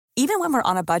Even when we're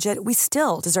on a budget, we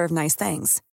still deserve nice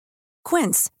things.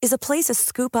 Quince is a place to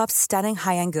scoop up stunning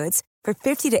high-end goods for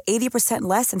 50 to 80%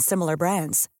 less than similar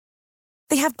brands.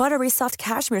 They have buttery soft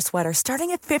cashmere sweaters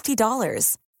starting at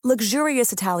 $50,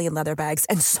 luxurious Italian leather bags,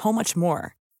 and so much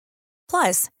more.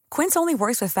 Plus, Quince only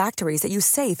works with factories that use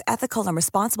safe, ethical, and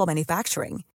responsible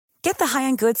manufacturing. Get the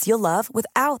high-end goods you'll love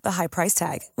without the high price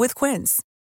tag with Quince.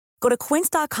 Go to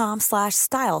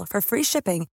quince.com/style for free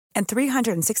shipping and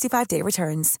 365-day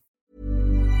returns.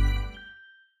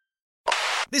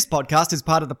 This podcast is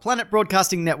part of the Planet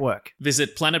Broadcasting Network.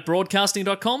 Visit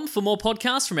planetbroadcasting.com for more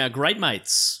podcasts from our great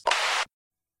mates.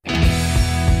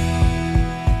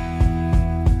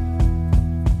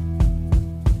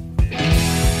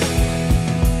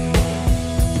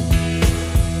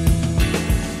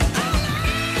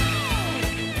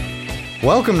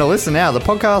 Welcome to Listen Now, the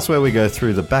podcast where we go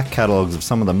through the back catalogues of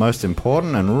some of the most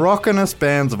important and rockinest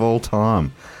bands of all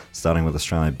time, starting with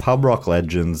Australian pub rock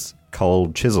legends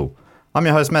Cold Chisel. I'm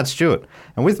your host, Matt Stewart,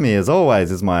 and with me, as always,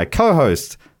 is my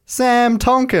co-host, Sam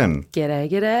Tonkin. G'day,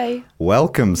 g'day.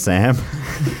 Welcome, Sam.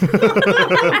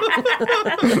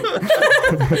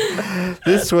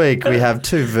 This week, we have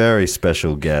two very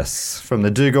special guests. From the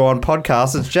Do Go On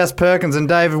podcast, it's Jess Perkins and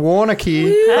David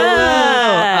Warnocky.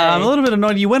 I'm a little bit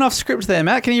annoyed. You went off script there,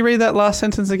 Matt. Can you read that last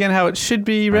sentence again, how it should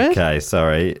be read? Okay,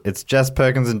 sorry. It's Jess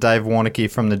Perkins and Dave Warnocky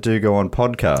from the Do Go On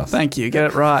podcast. Thank you. Get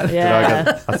it right.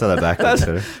 Yeah. I said that backwards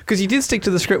too. Because you did stick to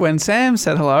the script when Sam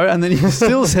said hello, and then you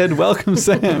still said, welcome,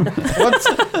 Sam.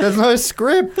 There's no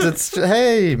script. It's,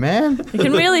 hey, man. You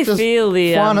can really Just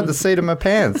flying flying at the seat of my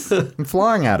pants. I'm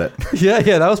flying at it. Yeah,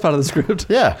 that was part of the script.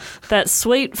 Yeah. that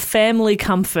sweet family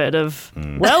comfort of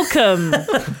welcome.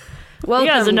 Welcome.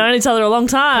 You guys have known each other a long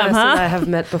time, Person I huh? have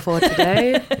met before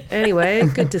today. Anyway,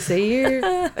 good to see you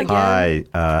again. Hi.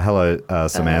 Hello,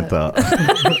 Samantha.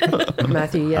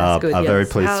 Matthew, yes, good. I'm yes. very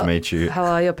pleased to meet you. How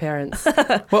are your parents?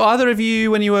 Well, either of you,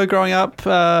 when you were growing up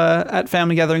at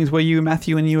family gatherings, were you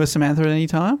Matthew and you were Samantha at any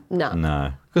time? No.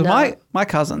 No. Because No. my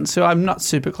cousins, who I'm not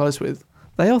super close with,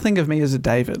 they all think of me as a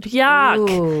David. Yuck.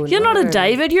 Ooh, You're not a no.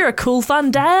 David, you're a cool, fun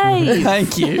Dave.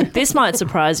 Thank you. This might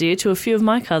surprise you. To a few of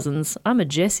my cousins, I'm a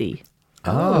Jessie.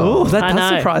 Oh, that I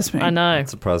does know. surprise me. I know. It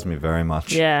surprised me very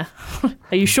much. Yeah.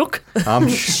 Are you shook? I'm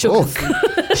shook.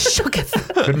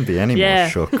 Shooketh. Couldn't be any Yeah. more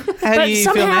shook. How do you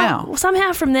feel now?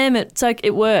 Somehow from them, it's like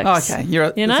it works. Oh, okay,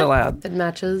 it's know? allowed. It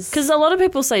matches. Because a lot of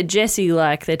people say Jessie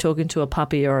like they're talking to a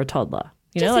puppy or a toddler.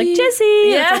 You know, like Jessie. Jessie.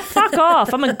 Yeah. It's like, fuck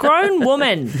off. I'm a grown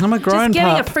woman. I'm a grown Just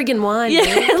getting a pup. friggin' wine. Yeah,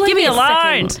 man. leave me a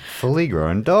alone. second. Fully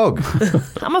grown dog.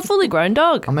 I'm a fully grown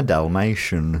dog. I'm a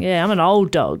Dalmatian. Yeah, I'm an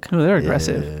old dog. Oh, they're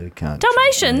aggressive. Yeah, can't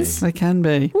Dalmatians? They can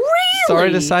be. Really?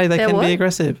 Sorry to say, they They're can what? be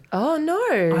aggressive. Oh,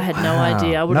 no. I had no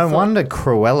idea. I would No have thought. wonder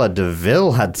Cruella de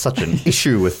Vil had such an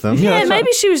issue with them. Yeah,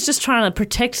 maybe she was just trying to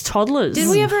protect toddlers. Did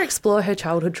we ever explore her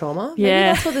childhood trauma? Maybe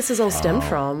Yeah. that's what this is all stemmed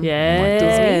from.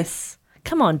 Yes.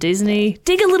 Come on, Disney.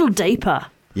 Dig a little deeper.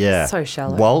 Yeah. So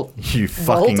shallow. Walt, you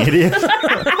fucking idiot.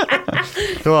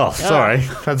 Oh, sorry.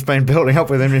 That's been building up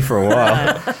within me for a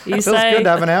while. You Feels say good to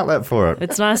have an outlet for it.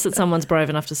 it's nice that someone's brave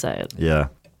enough to say it. Yeah.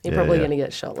 You're Yeah, probably yeah. going to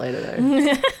get shot later,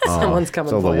 though. Someone's coming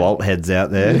It's all for the you. Walt heads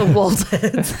out there. The Walt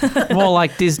heads. More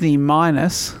like Disney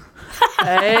minus.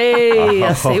 Hey,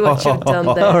 I see what you've done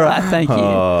there. All right, thank you.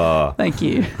 Oh, Thank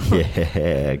you.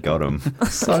 yeah, got them.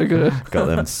 So good. Got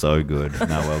them so good. No,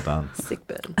 well done. Sick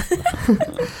burn.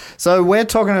 So we're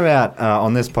talking about,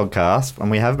 on this podcast, and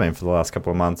we have been for the last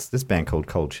couple of months, this band called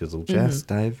Cold Chisel. Jess,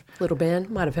 Dave, Little band,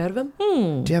 might have heard of him.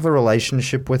 do you have a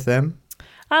relationship with them?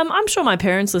 I'm sure my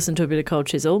parents listened to a bit of Cold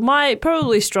Chisel. My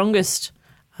probably strongest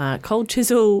Cold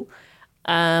Chisel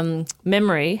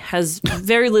memory has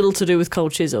very little to do with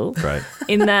Cold Chisel. Right.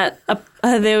 In that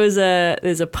there's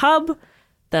a pub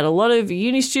that a lot of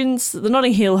uni students, the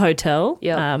Notting Hill Hotel,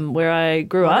 Yep. where I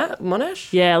grew up.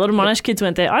 Monash? Yeah, a lot of Monash kids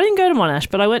went there. I didn't go to Monash,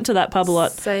 but I went to that pub a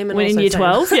lot. Same and when in also year same.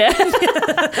 12. Yeah,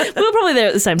 we were probably there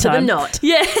at the same time. not.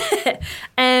 Yeah,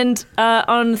 and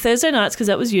on Thursday nights, because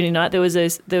that was uni night, there was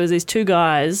these two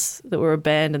guys that were a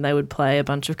band, and they would play a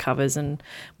bunch of covers, and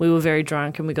we were very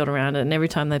drunk, and we got around it, and every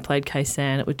time they played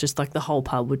K-San, it would just like the whole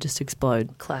pub would just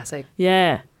explode. Classic.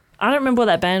 Yeah. I don't remember what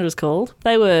that band was called.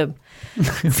 They were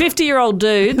 50-year-old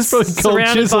dudes probably Cold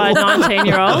surrounded Chisel. by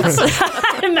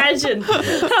 19-year-olds. Imagine.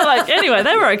 Like, anyway,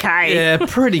 they were okay. Yeah,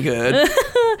 pretty good. I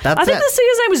think the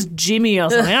singer's name was Jimmy or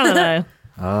something. I don't know.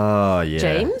 Oh, yeah.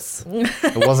 James?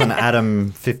 It wasn't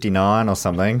Adam 59 or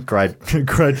something. Great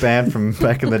band from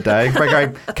back in the day.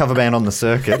 Great cover band on the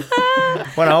circuit.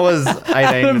 When I was 18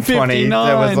 and 20,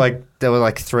 59. there were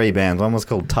like three bands. One was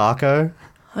called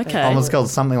Okay. One was called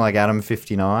something like Adam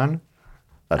 59.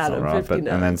 That's Adam not right.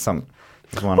 59. And then some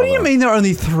It's one What of do you them. mean there are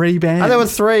only 3 bands? Oh, there were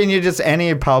 3, and you just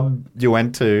any pub you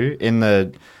went to in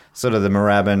the sort of the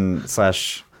Moorabbin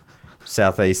 /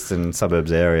 southeastern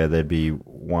suburbs area, there'd be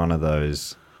one of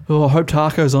those. Oh, I hope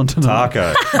Taco's on tonight.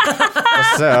 Taco.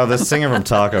 The singer from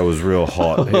Taco was real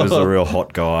hot. He was a real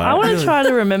hot guy. I want to try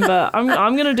to remember. I'm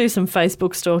going to do some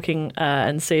Facebook stalking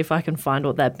and see if I can find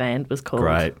what that band was called.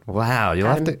 Great. Wow, you'll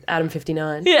have to. Adam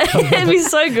 59. Yeah, it'd be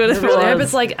so good if I it really hope was.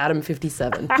 it's like Adam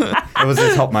 57. It was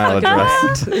his Hotmail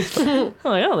address.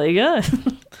 Oh, yeah, there you go.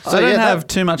 So I don't yeah, have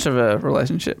too much of a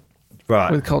relationship Right.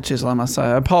 with Cold Chisel, I must say.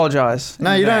 I apologise.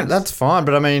 No, you don't. That's fine.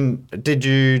 But I mean, did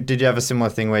you have a similar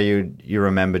thing where you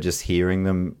remember just hearing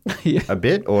them Yeah. a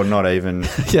bit, or not even?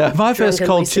 Yeah, my first Drunkenly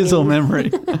Cold Chisel singing.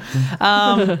 memory.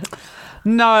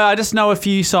 No, I just know a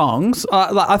few songs.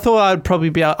 I thought I'd probably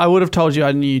be I would have told you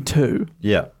I knew 2.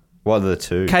 Yeah. What are the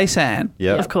 2? K-San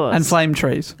Yeah. Of course. and Flame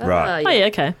Trees. Right. Oh, yeah,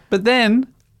 okay. But then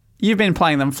you've been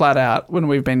playing them flat out when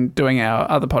we've been doing our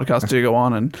other podcasts, Do Go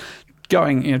On, and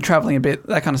going, traveling a bit,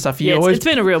 that kind of stuff. Yeah, it's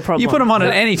been a real problem. You put them on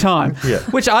at any time, Yeah.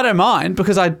 which I don't mind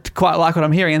because I quite like what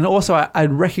I'm hearing. And also I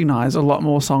recognise a lot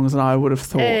more songs than I would have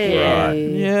thought. Right.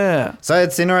 Yeah. So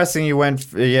it's interesting you went,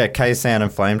 K-San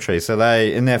and Flame Tree. So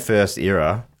they, in their first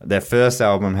era, their first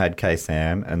album had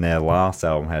K-San and their last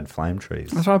album had Flame Trees.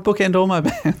 That's why I bookend all my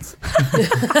bands.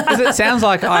 Because it sounds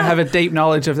like I have a deep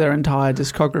knowledge of their entire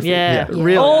discography. Yeah.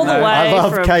 Really. All the No. way. I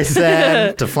love from-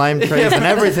 K-San to Flame Trees and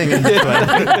everything in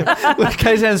between. With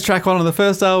K-San's track 1 on the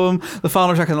first album, the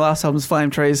final track on the last album is Flame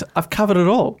Trees. I've covered it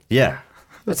all. Yeah.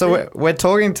 So we're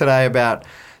talking today about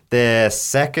their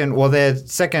second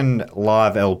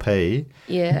live LP,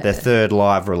 Yeah. their third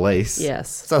live release. Yes.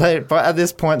 So at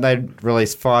this point, they'd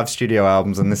released 5 studio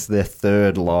albums, and this is their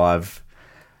third live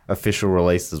official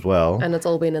release as well. And it's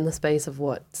all been in the space of,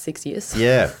 6 years?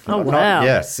 Yeah. Oh, wow.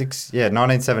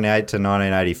 1978 to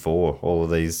 1984, all of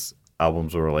these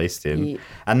albums were released in. Yeah.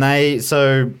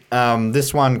 And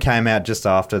this one came out just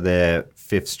after their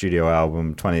 5th studio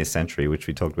album, 20th Century, which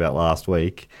we talked about last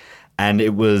week. And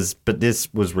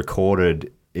this was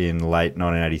recorded in late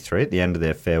 1983 at the end of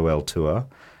their farewell tour.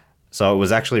 So it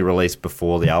was actually released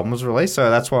before the album was released. So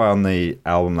that's why on the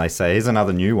album they say, here's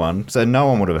another new one. So no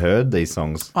one would have heard these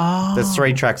songs. Oh. There's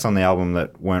 3 tracks on the album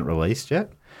that weren't released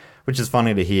yet, which is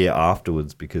funny to hear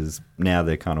afterwards because now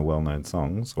they're kind of well-known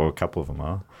songs, or a couple of them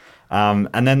are.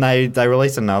 And then they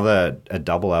released a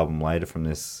double album later from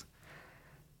this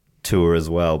tour as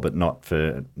well, but not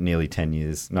for nearly 10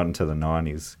 years, not until the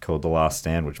 90s, called The Last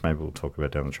Stand, which maybe we'll talk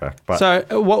about down the track. But So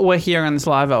what we're hearing on this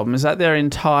live album, is that their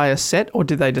entire set or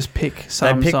did they just pick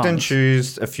some they picked songs? and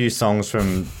chose a few songs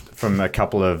from a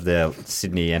couple of their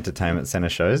Sydney Entertainment Centre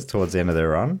shows towards the end of their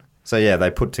run. So yeah,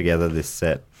 they put together this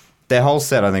set. Their whole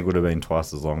set, I think, would have been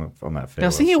twice as long on that I farewell.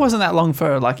 was thinking it wasn't that long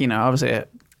for, obviously a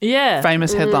Yeah.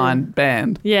 famous headline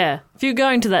band. Yeah. If you're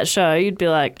going to that show, you'd be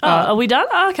like, are we done?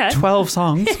 Oh, okay. 12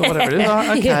 songs or whatever it is.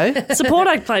 Oh, okay. Support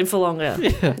Act played for longer.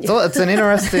 So it's an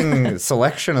interesting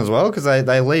selection as well because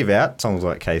they leave out songs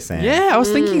like K-San. Yeah, I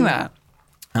was thinking that.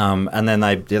 And then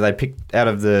they picked out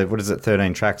of the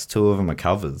 13 tracks, 2 of them are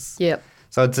covers. Yep.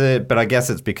 So but I guess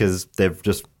it's because they've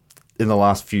just in the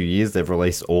last few years they've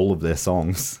released all of their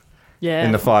songs Yeah.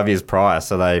 in the 5 years prior,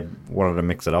 so they wanted to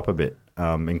mix it up a bit,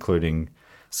 including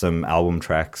some album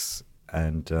tracks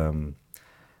and a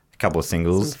couple of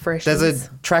singles. Some freshies. There's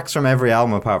tracks from every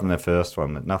album apart from their first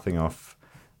one, nothing off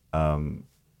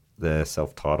their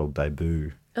self-titled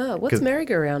debut. Oh, what's 'Cause-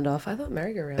 Merry-Go-Round off? I thought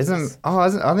Merry-Go-Round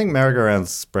I think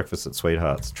Merry-Go-Round's Breakfast at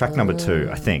Sweethearts, track number 2,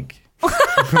 I think.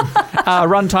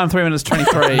 Runtime 3 minutes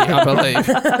 23, I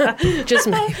believe. Just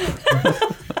me.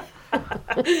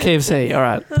 KFC, all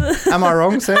right. Am I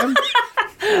wrong, Sam?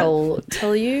 I'll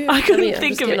tell you. I couldn't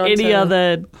think of any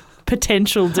other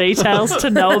potential details to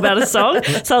know about a song.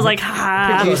 So I was like,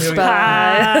 Produced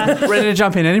by. Ready to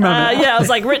jump in any moment. yeah, I was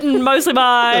like, written mostly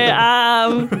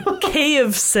by Key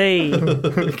of C.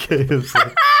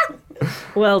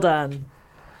 Well done.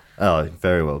 Oh,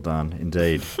 very well done,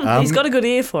 indeed. He's got a good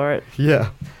ear for it. Yeah,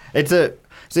 there's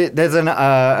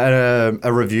a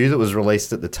review that was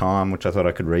released at the time, which I thought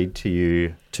I could read to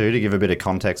you too, to give a bit of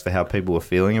context for how people were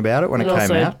feeling about it when it And came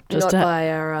also out. just Not by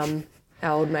our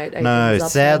old mate. Adrian No, Zupp,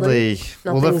 sadly,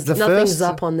 Nothing's, the nothing's first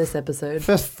up on this episode.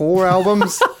 first 4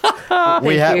 albums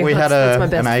we had That's my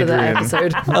best an for that Adrian.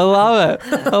 episode. I love it.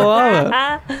 I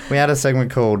love it. We had a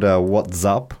segment called What's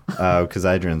Up because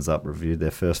Adrian Zupp reviewed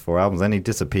their first 4 albums, and he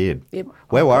disappeared. Yep.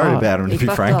 We're worried about him, to He be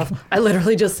fucked frank. off. I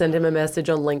literally just sent him a message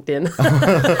on LinkedIn.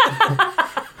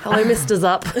 Hello, Mr.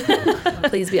 Zupp.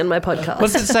 Please be on my podcast.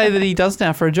 What does it say that he does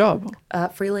now for a job?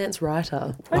 Freelance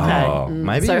writer. Okay. Oh,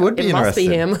 maybe So it would be it must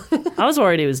interesting. be him. I was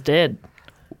worried he was dead.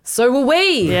 So will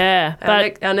we. Yeah,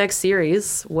 but Our next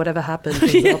series, whatever happened.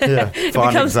 is up. Yeah,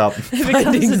 findings up. it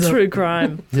becomes a true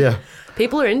crime. Yeah.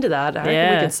 People are into that. I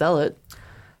reckon we could sell it.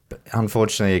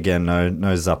 Unfortunately, again, no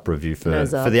Zup review for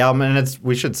Zup. the album, and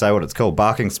we should say what it's called: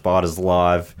 Barking Spiders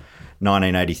Live,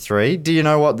 1983. Do you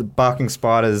know what the Barking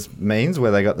Spiders means?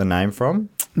 Where they got the name from?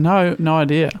 No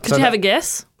idea. Could you have a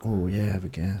guess? Oh yeah, have a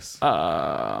guess.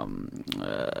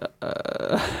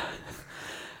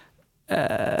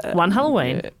 One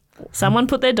Halloween, someone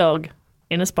put their dog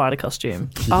in a spider costume,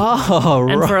 Oh,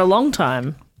 and right. for a long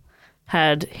time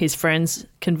had his friends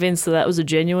convinced that was a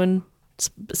genuine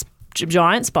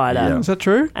giant spider. Yeah. Is that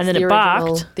true? And then The it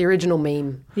barked. the original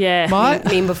meme. Yeah.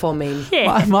 Meme before meme.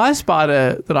 yeah. My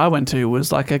spider that I went to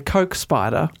was like a Coke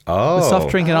spider. Oh. With soft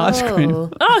drink and ice cream. Oh.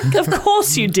 Oh, of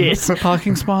course you did.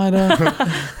 Parking spider.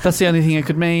 That's the only thing it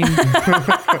could mean.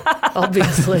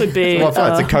 Obviously. Would be, Well,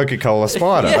 it's a Coca-Cola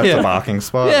spider. That's Yeah. a barking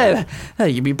spider. Yeah. Hey,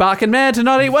 you'd be barking mad to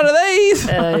not eat one of these.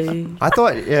 I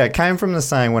thought, it came from the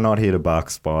saying, "We're not here to bark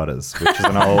spiders," which is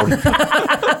an old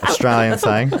Australian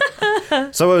saying.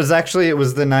 So it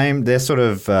was the name, their sort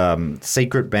of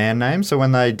secret band name. So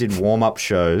when they did warm-up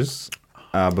shows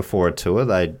before a tour,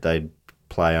 they'd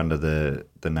play under the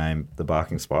name The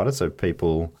Barking Spider. So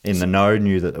people in the know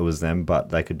knew that it was them, but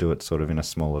they could do it sort of in a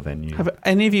smaller venue. Have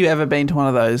any of you ever been to one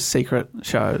of those secret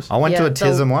shows? I went to a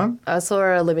TISM one. I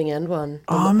saw a Living End one.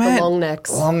 Oh, man. The long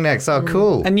necks. Long necks, oh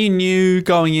cool. And you knew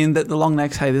going in that the long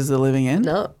necks, hey, this is the living end?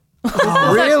 No.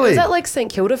 Really? Was that like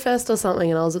St Kilda Fest or something?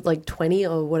 And I was at like 20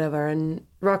 or whatever and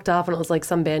rocked up and it was like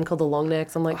some band called the Long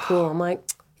Necks. I'm like, cool. I'm like,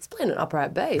 he's playing an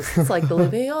upright bass. It's like the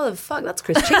living. Oh, the fuck, that's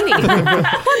Chris Cheney. What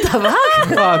the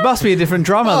fuck? Oh, it must be a different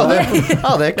drummer,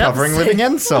 though. They're covering Living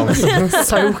End songs.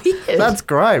 So weird. That's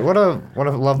great. What a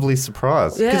lovely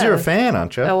surprise. Because Yeah. you're a fan,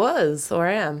 aren't you? I was, or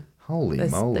I am. Holy They,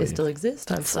 moly. they still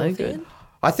exist. I'm so so good. good.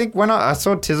 I think when I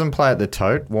saw TISM play at the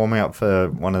Tote, warming up for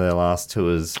one of their last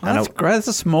tours. Oh, that's great. It's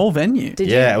a small venue. Did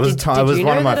Yeah, you, it was did, it was you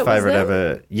one know of my that it was favourite them?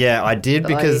 ever. Yeah, I did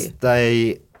because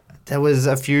there was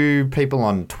a few people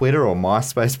on Twitter or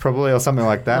MySpace probably or something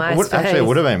like that. Actually, it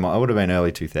would have been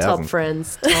early 2000s. Top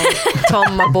friends.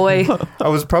 Tom, my boy. I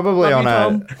was probably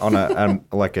Love you, on a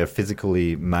like a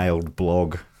physically mailed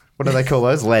blog. What do they call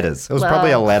those? Letters. It was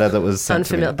probably a letter that was sent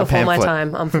to me. Unfamiliar. A Before my pamphlet.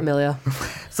 time, I'm familiar.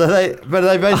 So they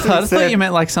basically I just thought said, you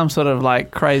meant like some sort of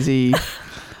like crazy,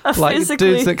 like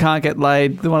physically- dudes that can't get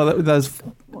laid. One of those,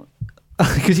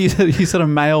 because you sort of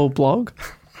mail blog.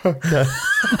 I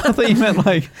thought you meant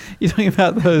like you're talking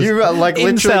about those. you like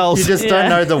literally, incels. you just Yeah. don't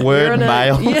know the word You're in a-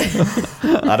 mail.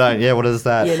 Yeah. I don't. Yeah, what is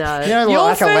that? You know. Your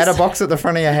like a first- letterbox at the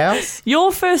front of your house.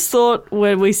 Your first thought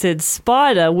when we said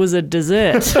spider was a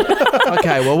dessert.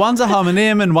 Okay, well, one's a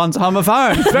homonym and one's a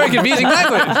homophone. It's very confusing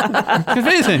language.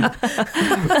 Confusing.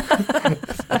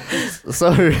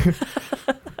 So,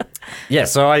 yeah.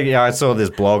 So I saw this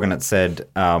blog and it said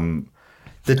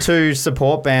the two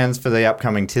support bands for the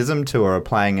upcoming TISM tour are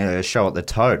playing a show at the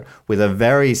Tote with a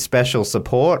very special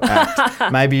support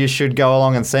act. Maybe you should go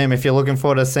along and see them if you're looking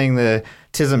forward to seeing the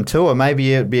TISM tour.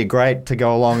 Maybe it'd be great to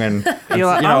go along and You're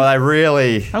like, they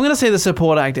really. I'm going to see the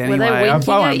support act Were anyway. they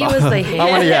winking at you as they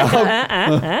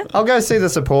hit? I'll go see the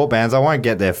support bands. I won't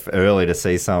get there early to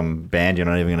see some band you're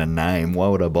not even going to name. Why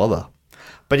would I bother?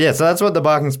 But yeah, so that's what the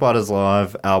Barking Spiders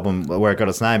Live album, where it got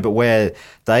its name. But where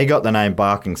they got the name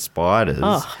Barking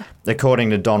Spiders, according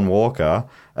to Don Walker,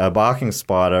 a barking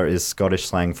spider is Scottish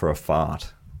slang for a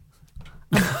fart.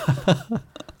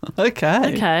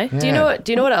 Okay. Okay. Do you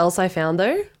know what else I found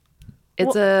though?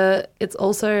 It's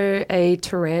also a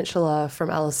tarantula from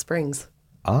Alice Springs.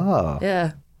 Ah.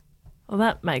 Yeah. Well,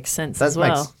 that makes sense That as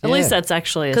well. makes- At least yeah. that's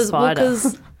actually a spider.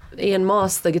 Because Ian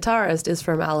Moss, the guitarist, is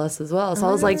from Alice as well. So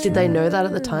I was like, did they know that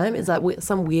at the time? Is that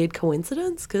some weird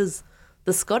coincidence? Because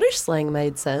the Scottish slang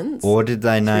made sense. Or did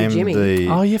they name Jimmy. the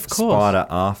Oh, yeah, of course. spider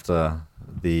after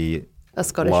the A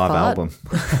Scottish live fart.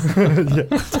 album?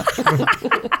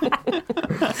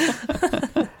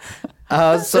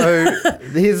 So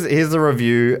here's the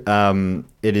review.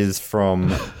 It is from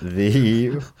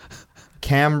the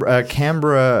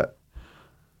Canberra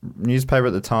newspaper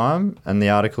at the time, and the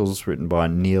article's written by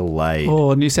Neil Lade.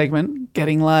 Oh, new segment,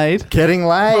 getting laid. Getting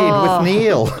laid with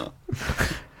Neil.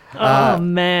 Oh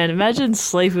man, imagine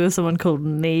sleeping with someone called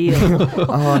Neil.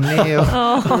 Oh, Neil.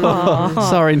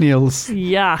 Sorry, Niels.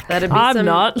 Yuck. That'd be I'm some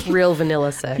not. real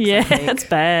vanilla sex. I Yeah, think. it's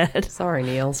bad. Sorry,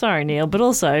 Neil. Sorry, Neil. But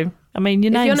also, I mean,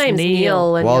 your If your name's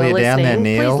Neil and While you're you're down listening,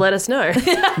 there, Neil. please let us know.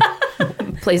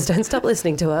 Please don't stop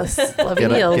listening to us. Love you,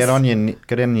 Neils. Get on your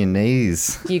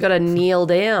knees. You got to kneel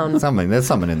down. There's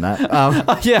something in that.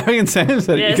 Yeah, I reckon Sam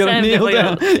said it. Yeah, You got to Sam kneel definitely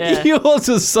down. got it, yeah. Yours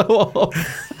is so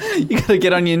off. You got to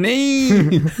get on your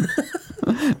knee.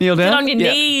 Kneel down. Get on your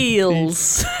Yeah.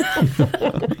 knees.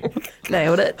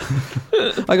 Nailed it.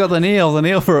 I got the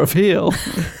kneel for a feel.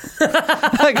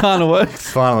 That kind of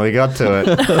works. Finally, we got to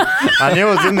it. I knew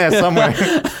it was in there somewhere.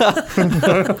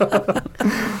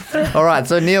 All right,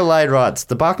 so Neil Lade writes,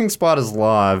 The Barking Spiders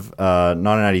Live,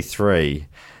 1983.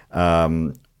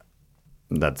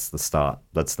 That's the start.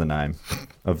 That's the name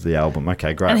of the album.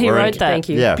 Okay, great. And he We're in- wrote that. Thank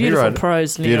you. Yeah, he Beautiful wrote it.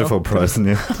 prose, Neil. Beautiful prose,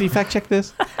 Neil. Did you fact check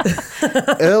this?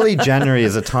 Early January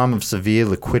is a time of severe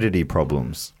liquidity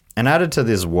problems. And added to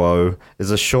this woe is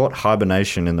a short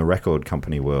hibernation in the record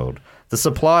company world. The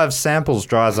supply of samples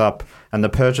dries up and the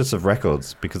purchase of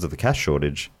records, because of the cash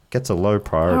shortage, gets a low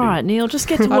priority. All right, Neil, just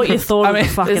get to what you thought of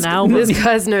the fucking album. This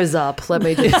guy's nose up. Let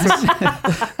me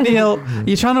just. Neil,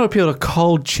 you're trying to appeal to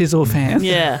cold chisel fans.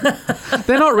 Yeah.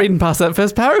 They're not reading past that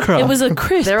first paragraph. It was a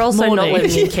crisp They're also morning. not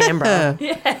living in Canberra.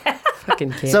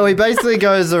 Fucking Canberra. So he basically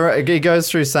goes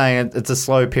through saying it's a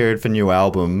slow period for new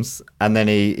albums, and then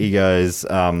he goes,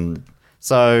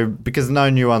 so because no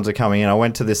new ones are coming in, I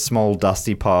went to this small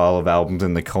dusty pile of albums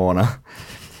in the corner.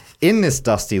 In this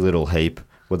dusty little heap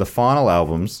were the final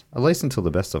albums, at least until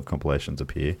the best of compilations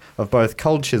appear, of both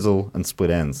Cold Chisel and Split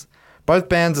Enz. Both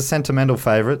bands are sentimental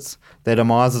favourites. Their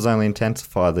demises only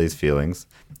intensify these feelings,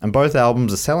 and both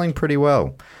albums are selling pretty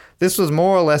well. This was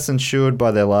more or less ensured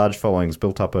by their large followings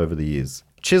built up over the years.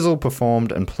 Chisel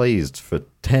performed and pleased for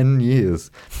 10 years,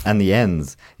 and the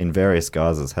Ends, in various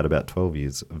guises, had about 12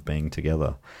 years of being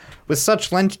together. With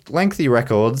such lengthy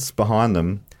records behind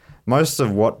them, most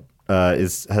of what Are you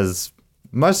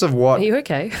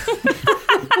okay?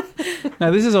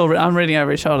 No, this is all. I'm reading over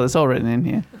his shoulder. It's all written in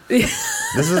here.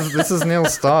 This is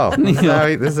Neil's style. This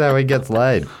is how he gets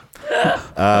laid.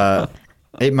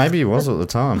 Maybe he was at the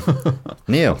time.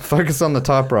 Neil, focus on the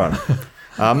typewriter.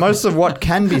 Most of what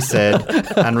can be said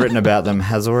and written about them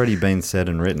has already been said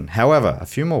and written. However, a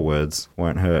few more words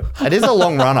won't hurt. It is a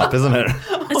long run-up, isn't it?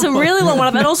 It's a really long one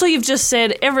up. And also, you've just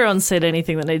said everyone's said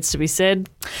anything that needs to be said.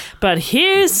 But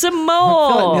here's some I feel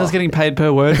like more. Neil's getting paid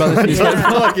per word by this. I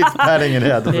feel like he's padding it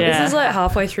out. Yeah. This is like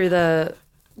halfway through the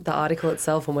article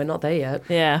itself, and we're not there yet.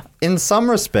 Yeah. In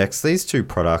some respects, these two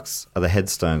products are the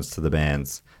headstones to the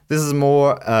bands. This is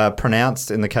more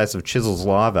pronounced in the case of Chisel's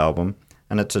live album,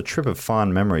 and it's a trip of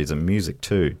fine memories and music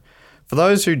too. For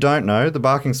those who don't know, the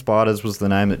Barking Spiders was the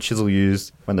name that Chisel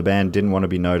used when the band didn't want to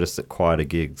be noticed at quieter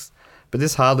gigs. But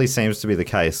this hardly seems to be the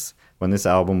case when this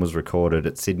album was recorded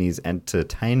at Sydney's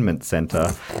Entertainment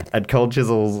Centre at Cold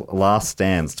Chisel's last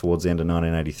stands towards the end of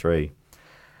 1983.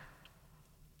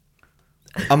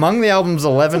 Among the album's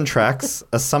 11 tracks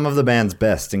are some of the band's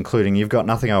best, including You've Got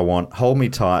Nothing I Want, Hold Me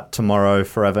Tight, Tomorrow,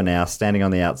 Forever Now, Standing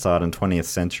on the Outside, and 20th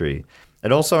Century.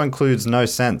 It also includes No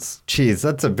Sense. Cheers,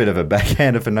 that's a bit of a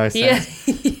backhander for No Sense.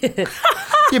 Yeah.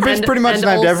 You've pretty much and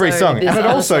named every also song, this and it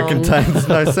other also song. contains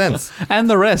No Sense. And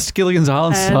the rest, Gilligan's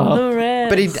Island And style. the rest.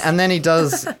 But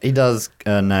he does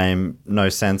name No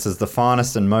Sense as the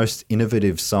finest and most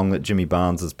innovative song that Jimmy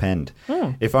Barnes has penned.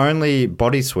 If only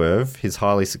Body Swerve, his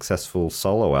highly successful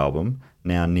solo album,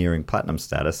 now nearing platinum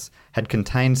status, had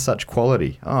contained such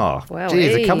quality. Oh, Wow,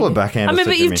 geez, a couple of hey. backhanders I mean,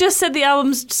 for but Jimmy. you've just said the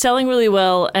album's selling really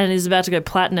well and is about to go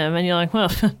platinum, and you're like, well,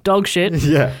 dog shit.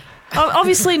 Yeah.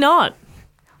 Obviously not.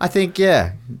 I think,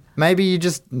 yeah, maybe you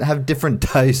just have different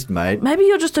taste, mate. Maybe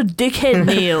you're just a dickhead,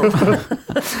 Neil.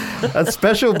 A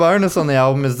special bonus on the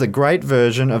album is the great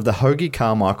version of the Hoagie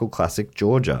Carmichael classic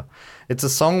Georgia. It's a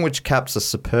song which caps a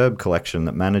superb collection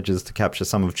that manages to capture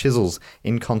some of Chisel's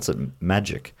in-concert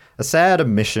magic. A sad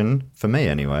omission, for me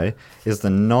anyway, is the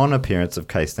non-appearance of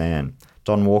K-Stan,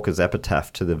 Don Walker's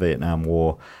epitaph to the Vietnam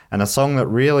War, and a song that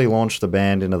really launched the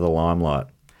band into the limelight.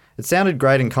 It sounded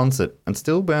great in concert and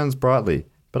still burns brightly,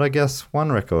 but I guess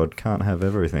one record can't have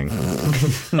everything.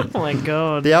 Oh my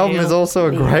God. The album Neil. is also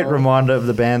a great Neil. reminder of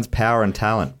the band's power and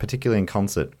talent, particularly in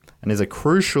concert, and is a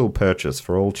crucial purchase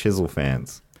for all Chisel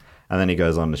fans. And then he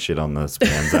goes on to shit on the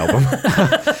Spans album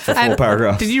for 4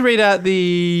 paragraphs. Did you read out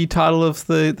the title of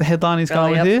the headline he's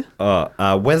going with here?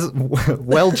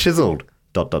 Well chiseled, ...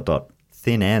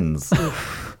 Thin ends.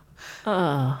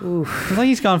 I think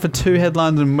he's gone for 2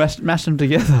 headlines and mashed them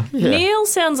together. Neil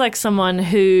sounds like someone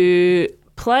who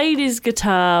played his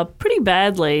guitar pretty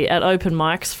badly at open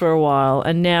mics for a while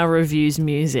and now reviews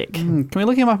music. Can we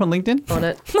look him up on LinkedIn? On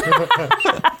it.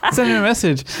 Send him a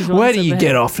message. one Where do step you ahead.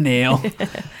 get off, Neil?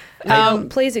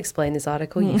 Please explain this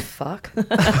article, you fuck.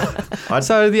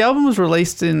 So the album was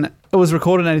released it was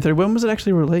recorded in 83. When was it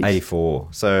actually released? 84.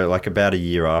 So like about a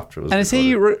year after it was And is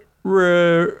recorded.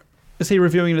 he is he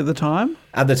reviewing it at the time?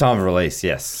 At the time of release,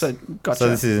 yes. So, gotcha. So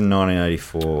this is in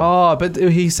 1984. Oh, but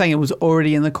he's saying it was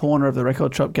already in the corner of the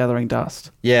record shop gathering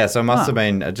dust. Yeah, so it must have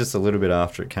been just a little bit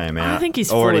after it came out. I think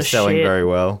he's already full of selling shit. very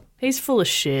well. He's full of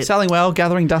shit. Selling well,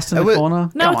 gathering dust in the corner.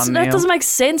 No, Come on, that Neil. doesn't make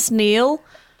sense, Neil.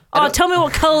 Oh, tell me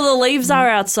what colour the leaves are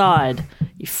outside.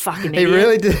 You fucking He idiot.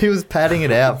 really did. He was padding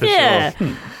it out for Yeah. sure.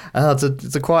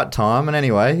 It's a quiet time. And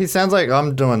anyway, he sounds like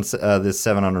I'm doing this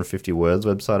 750 words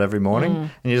website every morning.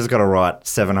 And you just got to write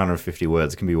 750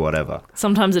 words. It can be whatever.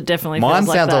 Sometimes it definitely Mine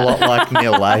feels sounds like a that. lot like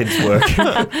Neil Lade's work.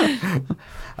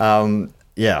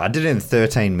 Yeah, I did it in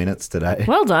 13 minutes today.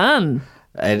 Well done.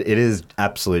 It is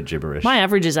absolute gibberish. My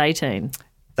average is 18.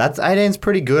 That's 18's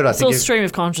pretty good. I Still think. stream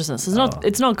of consciousness.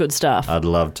 It's not good stuff. I'd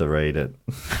love to read it.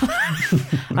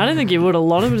 I don't think you would. A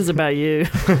lot of it is about you.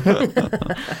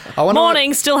 I wonder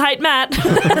Morning, still hate Matt.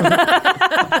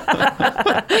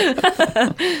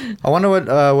 I wonder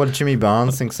what Jimmy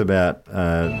Barnes thinks about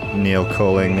Neil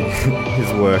calling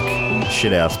his work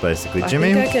shithouse, basically.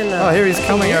 Jimmy? think I can, oh, here he's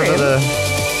coming hear over him. the.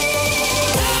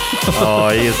 Oh,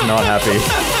 he is not happy.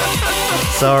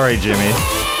 Sorry, Jimmy.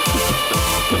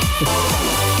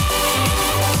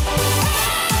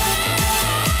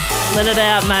 Let it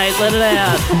out, mate. Let it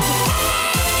out.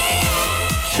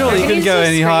 Surely you couldn't go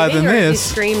any higher than He's this.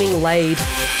 screaming laid.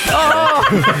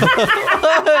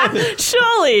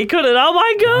 Surely he couldn't. Oh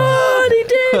my God, he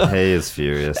did. He is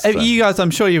furious. You guys,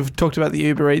 I'm sure you've talked about the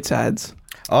Uber Eats ads.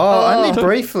 Only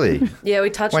briefly. Yeah, we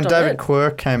touched When on David it.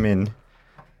 Quirk came in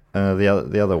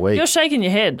the other week. You're shaking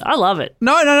your head. I love it.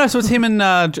 No. So it's him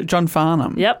and John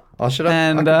Farnham. Yep. Oh, should I?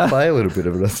 And, I can play a little bit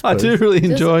of it, I I suppose. do really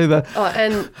enjoy that. Oh,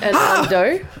 and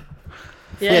Undo.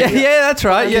 Yeah, that's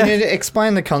right. Can Yeah, you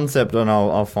explain the concept and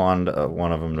I'll find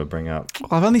one of them to bring up.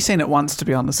 I've only seen it once, to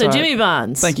be honest. So Jimmy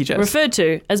Barnes, Thank you, Jess. referred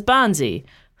to as Barnesy.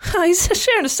 He's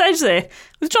sharing a stage there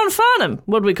with John Farnham.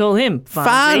 What do we call him?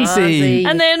 Fancy.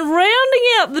 And then rounding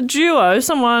out the duo,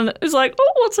 someone who's like,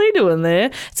 oh, what's he doing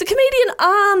there? It's a comedian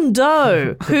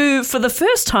Arndo, who, for the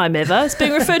first time ever, is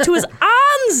being referred to as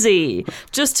Arnsy,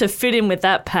 just to fit in with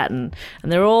that pattern.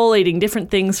 And they're all eating different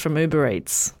things from Uber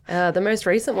Eats. The most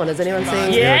recent one. Has anyone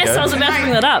seen? Yes, go. I was about to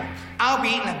bring that up. I'll be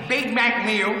eating a Big Mac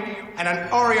meal and an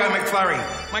Oreo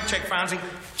McFlurry. Mic check, Fonzie.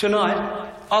 Tonight,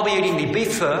 I'll be eating me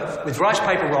beef pho with rice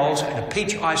paper rolls and a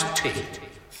peach iced tea.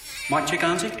 Mic check,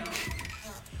 Arnsy?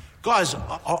 Guys,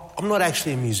 I'm not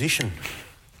actually a musician.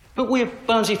 But we're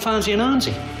Barnesy, Farnsy and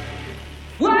Arnsy.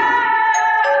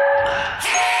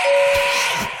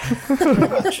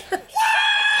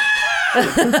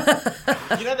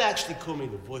 You know they actually call me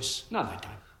the voice. No, they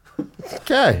don't.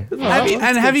 Okay.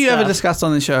 Have you ever discussed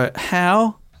on the show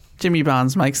how Jimmy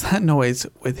Barnes makes that noise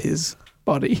with his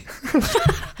body?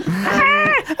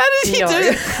 How does he No. do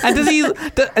it? And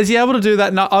is he able to do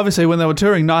that? Obviously, when they were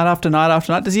touring night after night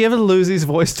after night, does he ever lose his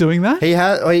voice doing that?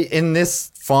 In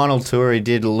this final tour, he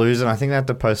did lose, and I think they had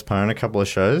to postpone a couple of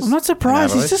shows. I'm not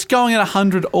surprised. He's just going at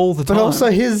 100 all the time. But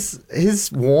also his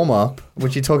warm up,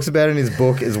 which he talks about in his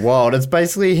book, is wild. It's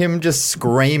basically him just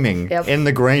screaming Yep. in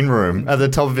the green room at the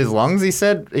top of his lungs.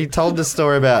 He told this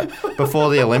story about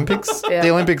before the Olympics, Yeah. the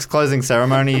Olympics closing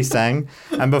ceremony. He sang,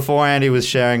 and beforehand he was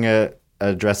sharing a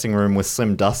dressing room with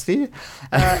Slim Dusty,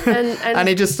 and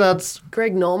he just starts.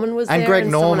 Greg Norman was And there. Greg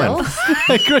and someone Norman.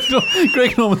 else.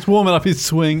 Greg Norman's warming up his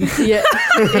swing. Yeah.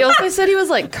 He also said he was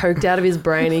like coked out of his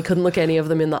brain. He couldn't look any of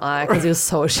them in the eye because he was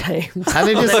so ashamed. And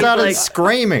he just started Like,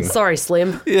 screaming. Sorry,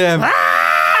 Slim. Yeah.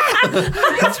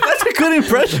 that's a good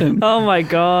impression. Oh my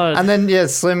God. And then,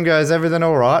 Slim goes, everything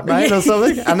all right, mate, or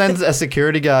something? And then a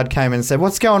security guard came in and said,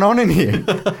 what's going on in here?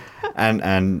 And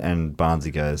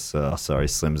Barnesy goes, oh, sorry,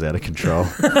 Slim's out of control.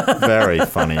 Very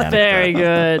funny anecdote. Very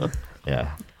good.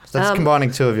 Yeah. So that's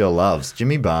combining two of your loves,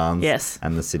 Jimmy Barnes Yes.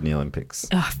 and the Sydney Olympics.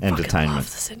 Oh, I fucking Entertainment. love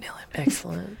the Sydney Olympics.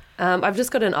 Excellent. I've just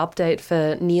got an update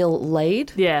for Neil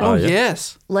Lade. Yeah. Oh,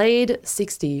 yes. Lade,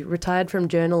 60, retired from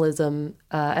journalism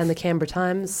and the Canberra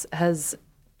Times, has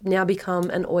now become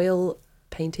an oil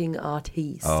painting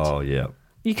artiste. Oh, yeah.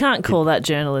 You can't call that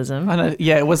journalism. I know.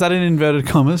 Yeah, was that in inverted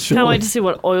commas? Surely. Can't wait to see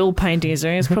what oil painting is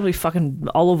doing. It's probably fucking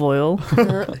olive oil.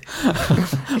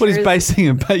 What he's basing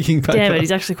and baking paper. Damn it,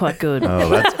 he's actually quite good. Oh,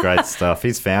 that's great stuff.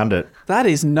 He's found it. That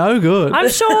is no good. I'm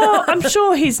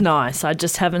sure he's nice. I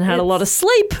just haven't had a lot of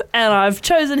sleep, and I've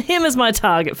chosen him as my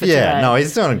target for Yeah, today. no,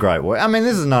 he's doing a great work. I mean,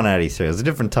 this is 1983. It was a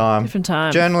different time. Different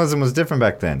time. Journalism was different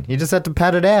back then. You just had to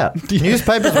pad it out.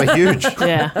 Newspapers were huge.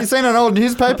 Yeah. You seen an old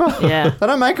newspaper? Yeah. They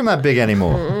don't make them that big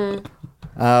anymore.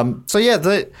 So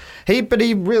yeah, he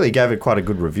really gave it quite a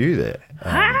good review there.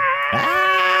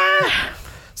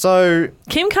 So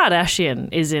Kim Kardashian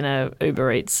is in a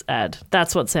Uber Eats ad.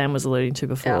 That's what Sam was alluding to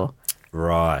before.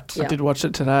 Right. Yeah. I did watch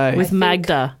it today. with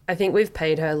Magda. I think we've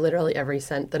paid her literally every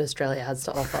cent that Australia has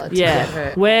to offer to Yeah, get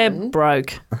her we're on.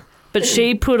 broke. But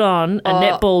she put on a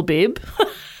netball bib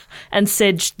and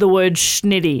said the word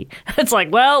schnitty. It's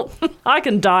like, well, I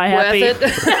can die happy. Worth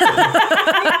it.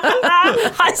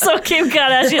 I saw Kim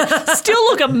Kardashian still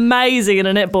look amazing in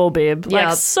a netball bib. Yeah.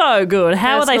 Like, so good.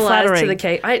 How are they Personalised flattering? to the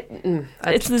cake.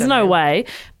 There's no way,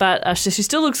 but she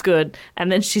still looks good. And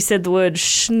then she said the word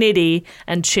schnitty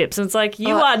and chips. And it's like,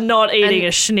 you are not eating a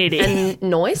schnitty. And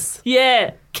noise.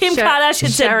 Yeah. Kim Kardashian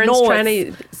said Sharon's noise. trying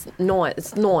to noise.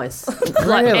 It's noise.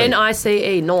 Like Really? NICE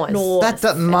noise.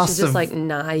 That must She's have just like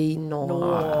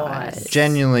noise.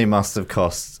 genuinely must have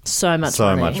cost So much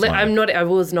so money. much money. I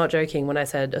was not joking when I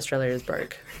said Australia is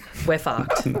broke. We're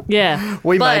fucked. Yeah.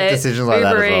 We But make decisions like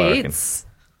that Uber as well, I reckon. Eats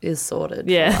is sorted.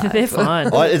 for Yeah, life. they're fine.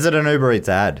 Oh, is it an Uber Eats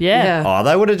ad? Yeah. Oh,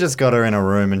 they would have just got her in a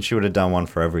room and she would have done one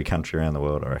for every country around the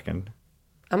world, I reckon.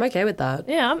 I'm okay with that.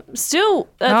 Yeah, I'm still.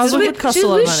 was This would with- cost She's a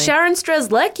lot of with money. Sharon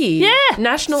Strzelecki. Yeah.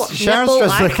 National Sharon netball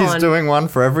Strzelecki's icon. doing one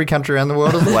for every country around the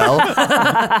world as well.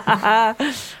 I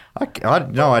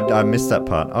missed that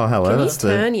part. Oh, hello. Can you That's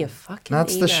turn the your fucking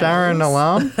that's the emails? Sharon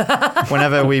alarm.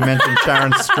 Whenever we mention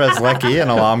Sharon Strzelecki, an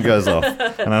alarm goes off, and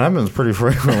it happens pretty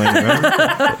frequently.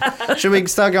 Should we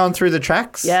start going through the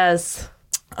tracks? Yes.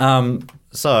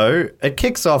 So it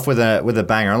kicks off with a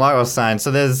banger, and like I was saying,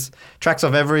 so there's tracks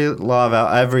off every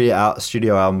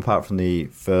studio album apart from the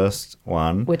first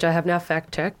one, Which I have now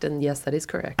fact checked, and yes, that is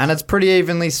correct. and it's pretty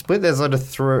evenly split. There's like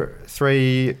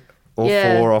three or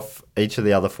Yeah. four off each of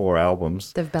the other four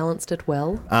albums. They've balanced it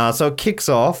well. So it kicks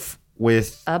off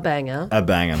with A banger. a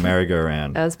banger, Merry Go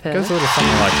Round. As per. Goes a little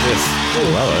something like this.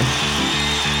 Oh, hello.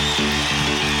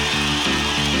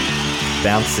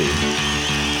 Bouncy.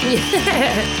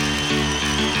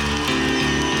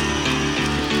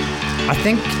 I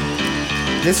think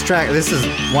this is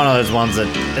one of those ones that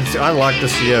I like the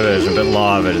studio version, but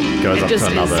live it goes It up just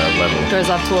to another is. level. Goes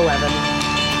up to 11.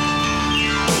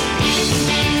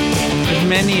 There's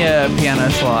many piano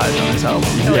slides on this album.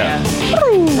 Yeah.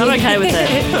 I'm okay with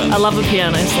it. I love a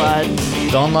piano slide.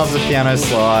 Don loves the piano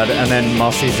slide, and then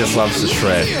Mossy just loves to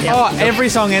shred. Oh, every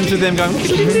song ends with them going.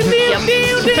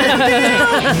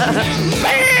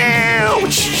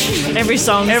 Every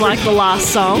song's like the last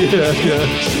song.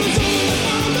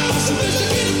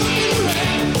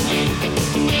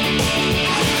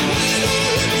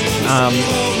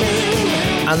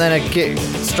 And then it gets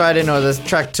straight into this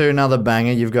track 2, another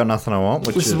banger, You've Got Nothing I Want,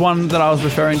 which This is is one that I was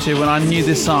referring to when I knew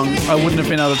this song. I wouldn't have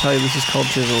been able to tell you this is called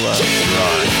Chisel though.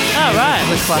 Oh, right.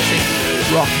 The classic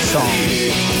rock song.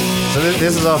 So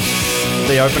this is off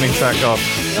the opening track off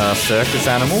Circus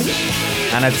Animal,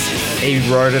 and he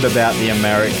wrote it about the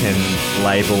American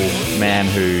label man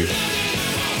who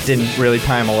didn't really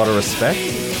pay him a lot of respect.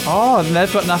 Oh, and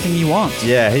they've got nothing you want.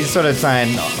 Yeah, he's sort of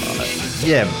saying,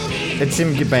 it's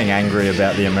him being angry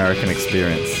about the American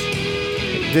experience.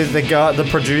 The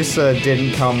producer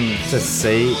didn't come to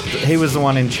see. He was the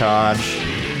one in charge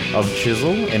of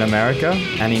Chisel in America,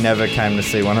 and he never came to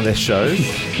see one of their shows.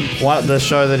 The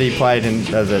show that he played in,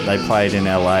 that they played in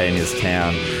LA in his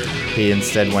town, he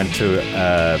instead went to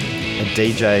a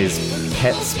DJ's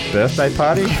pet's birthday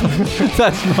party.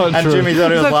 That's not And true. Jimmy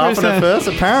thought he Is was that laughing true, at Sam? first.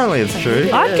 Apparently it's true.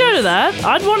 I'd go to that.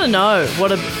 I'd want to know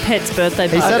what a pet's birthday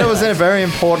party He said it was a very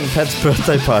important pet's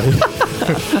birthday party.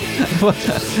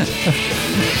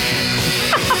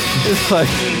 It's like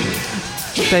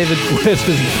David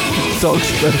Guetta's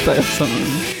dog's birthday or something.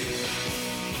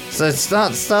 So it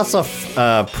starts off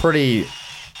pretty.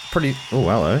 Oh,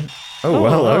 hello. Oh, Oh,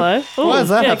 hello. Oh, Why is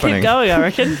that yeah, happening? Keep going, I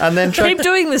reckon. And then track. Keep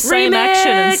doing the same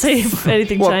action and see if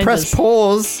anything changes. Press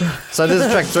pause. So this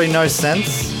is track 3, No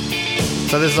Sense.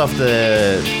 So this is off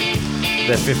their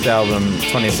 5th album,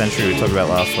 20th Century, we talked about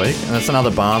last week. And it's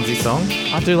another Barnsey song.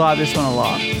 I do like this one a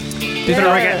lot.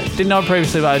 Did not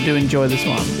previously, but I do enjoy this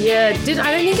one. Yeah,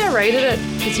 I don't think I rated it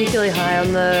particularly high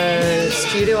on the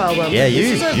studio album. Yeah,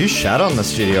 This is you shat on the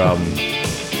studio album.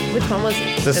 Which one was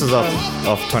it? This It's is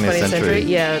off 20th Century.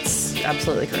 Yeah, that's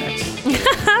absolutely correct.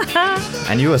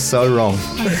 And you were so wrong.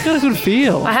 It's got a good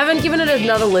feel. I haven't given it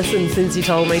another listen since you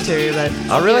told me to, but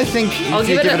I really think if I'll you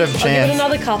give it give it a I'll give it chance.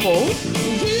 another couple.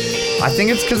 I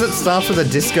think it's because it starts with a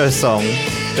disco song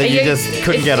that you just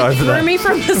couldn't get over It that. threw me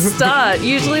from the start.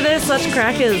 Usually they're such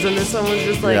crackers, and this one was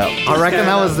just like. Yeah, I reckon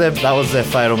that was their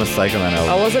fatal mistake on that I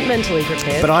album. wasn't mentally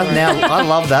prepared. But I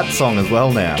love that song as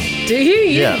well now. Do you?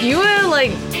 Yeah. You were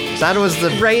like That was the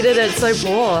rated it so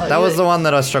poor. that was the one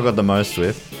that I struggled the most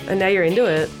with. And now you're into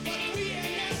it.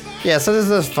 Yeah, so this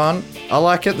is fun. I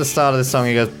like it. The start of the song,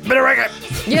 he goes, "Better wreck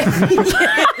it." Yeah.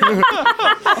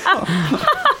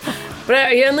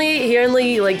 But he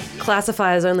only like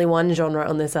classify as only one genre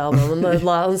on this album. And the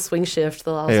last Swing Shift,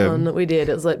 the last one that we did,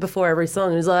 it was like before every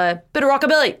song, it was like, bit of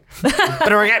rockabilly.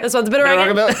 This one's a bit of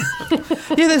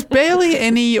rockabilly. Yeah, there's barely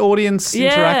any audience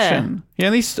interaction. He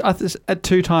only at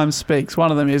 2 times speaks. One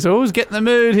of them is, "Oh, get in the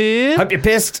mood here." Hope you're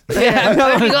pissed. Yeah,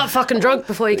 I hope you got fucking drunk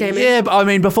before you came in. Yeah, but I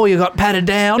mean, before you got patted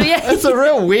down. Yeah. It's a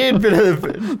real weird bit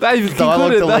of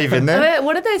dialogue to leave in there.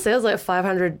 What did they say? It was like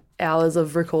 500 hours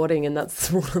of recording, and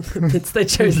that's one of the bits they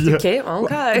chose to keep.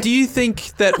 Okay. Do you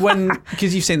think that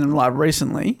because you've seen them live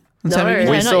recently? And No.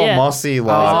 you- We not saw yet. Mossy but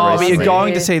live you're recently.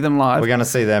 going to see them live. We're going to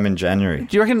see them in January.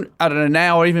 Do you reckon, I don't know,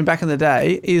 now or even back in the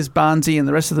day, is Barnsey and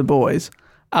the rest of the boys,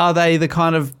 are they the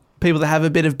kind of people that have a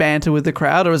bit of banter with the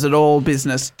crowd, or is it all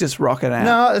business, just rock it out?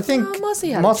 No, I think Mossy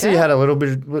had a Mossy chat. had a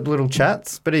little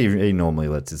chats, but he normally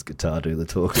lets his guitar do the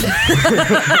talking.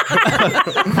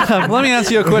 Let me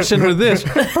answer your question with this.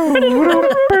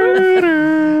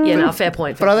 Yeah, no, fair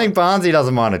point. But I think Barnsey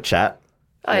doesn't mind a chat.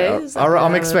 Oh, yeah, he's like,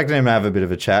 I'm expecting him to have a bit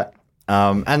of a chat.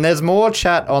 And there's more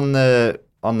chat on the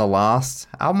last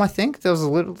album. I think there was a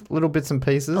little bits and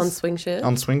pieces on Swing Shift.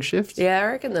 on Swing Shift. Yeah, I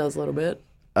reckon there was a little bit.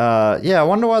 Yeah, I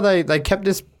wonder why they kept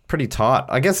this pretty tight.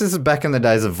 I guess this is back in the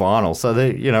days of vinyl, so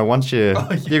once you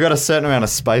got a certain amount of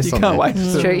space You on can't there. wait.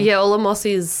 It's true. Yeah, all of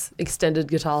Mossy's extended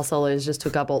guitar solos just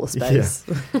took up all the space.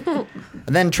 And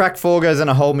then track 4 goes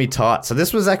into Hold Me Tight. So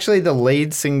this was actually the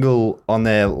lead single on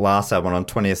their last album on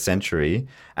 20th Century,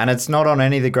 and it's not on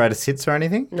any of the greatest hits or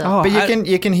anything. No. But Oh,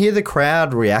 you can hear the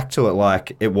crowd react to it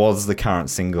like it was the current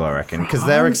single, I reckon, because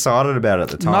they're excited about it at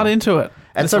the time. Not into it.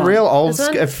 It's a real old. This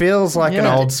one? It feels like an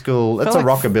Yeah. old school. It's Felt a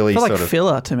like- rockabilly felt like sort of.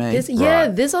 filler to me.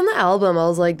 This on the album, I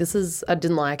was like, I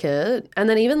didn't like it. And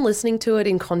then even listening to it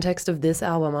in context of this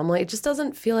album, I'm like, it just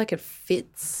doesn't feel like it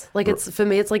fits. Like for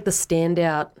me, it's like the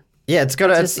standout. Yeah, it's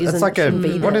got. It's isn't- like a. shouldn't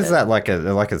be What is there. that? Like a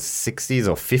 60s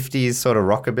or 50s sort of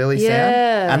rockabilly sound.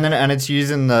 Yeah. And it's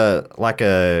using a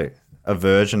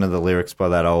version of the lyrics by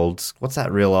that old. What's that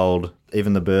real old?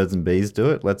 Even the birds and bees do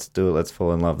it. Let's do it. Let's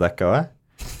fall in love. That guy.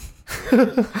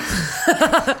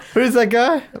 Who's that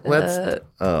guy?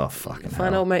 Oh fucking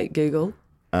Fine hell. old mate Google.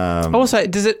 I will say,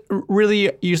 does it really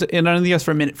use it? It only goes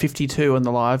for a minute 52 on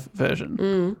the live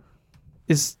version.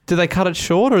 Do they cut it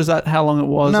short, or is that how long it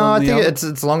was? No, on I the think album?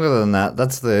 it's longer than that.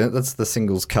 That's the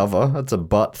single's cover. That's a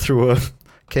butt through a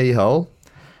keyhole.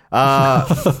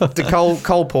 The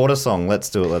Cole Porter song, "Let's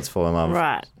Do It, Let's Fall in Love."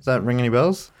 Right. Does that ring any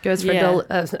bells? Goes for Yeah.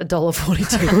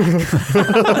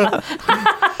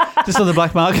 $1.42. just on the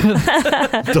black market.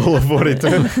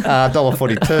 $1.42.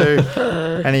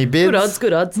 $1.42. Any bids?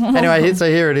 Good odds. Anyway, so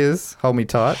here it is. Hold Me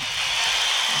Tight.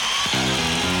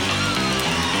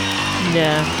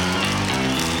 Yeah.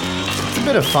 It's a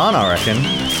bit of fun, I reckon.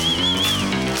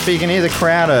 But you can hear the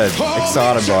crowd are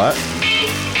excited by it.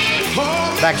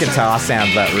 That guitar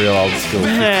sounds that real old school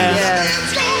 50s, Yeah.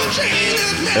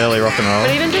 early rock and roll.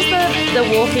 But even just the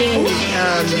walking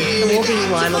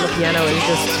line on the piano is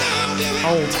just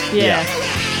old. Yeah.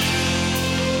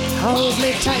 Hold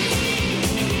me tight.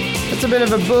 It's a bit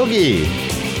of a boogie.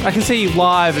 I can see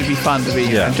live it'd be fun to be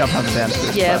Yeah. jump up and down to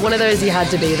this. Yeah, one of those you had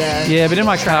to be there. Yeah, but in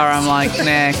my car I'm like,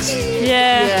 next.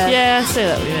 Yeah. I see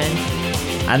what you mean.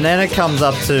 And then it comes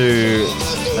up to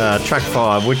track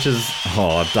 5, which is...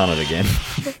 Oh, I've done it again.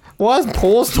 Why is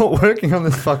pause not working on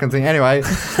this fucking thing? Anyway,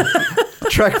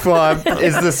 track 5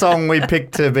 is the song we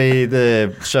picked to be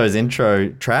the show's intro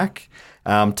track,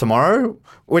 Tomorrow,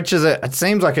 which is it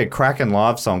seems like a cracking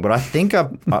live song, but I think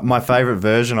my favourite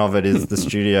version of it is the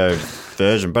studio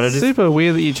version. But it is... Super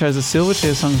weird that you chose a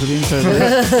Silverchair song for the intro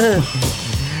there.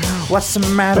 What's the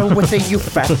matter with you,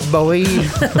 fat boy?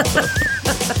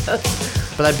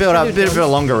 But they build up a bit of a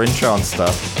longer intro and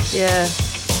stuff, Yeah.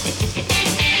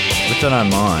 which I don't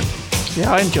mind.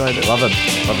 Yeah, I enjoyed it. Love a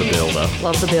builder.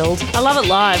 Love the build. I love it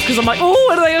live because I'm like, oh,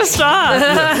 when are they going to start?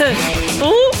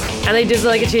 Oh, And they did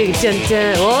like a cheeky dun,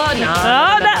 dun. Oh, no.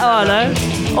 oh, no. Oh, no.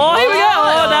 Oh, here we go.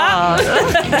 Oh,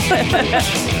 no.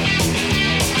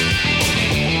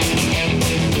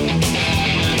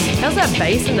 How's that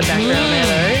bass in the background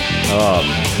there, Oh,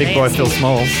 big boy Phil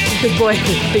Smalls. though?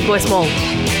 Big boy Small.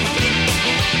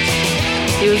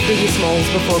 He was Biggie Smalls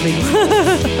before Biggie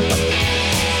Smalls.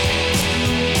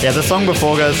 Yeah, the song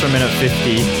before goes for a minute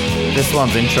 50. This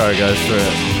one's intro goes for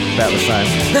about the same.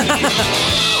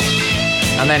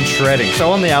 And then shredding.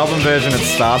 So on the album version, it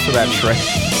starts with that shred.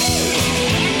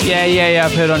 Yeah,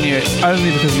 I've heard on you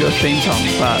only because of your theme song,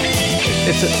 but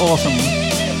it's awesome.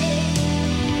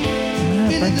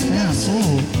 Yeah, breaks down.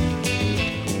 Ooh.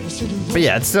 But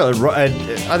yeah, it's still. I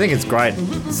think it's great.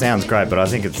 It sounds great, but I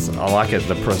like it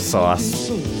the precise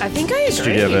I think I agree.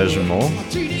 studio version more.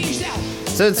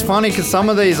 So it's funny because some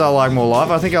of these I like more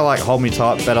live. I think I like Hold Me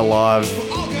Tight better live.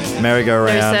 Merry Go No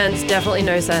Round. sense. Definitely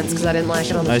no sense because I didn't like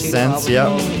it on the No studio sense.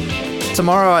 album. Yep.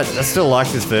 Tomorrow I still like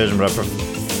this version, but I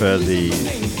prefer the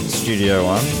studio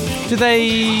one. Do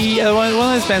they one of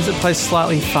those bands that plays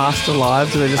slightly faster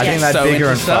live? Do they just I get think they're so bigger into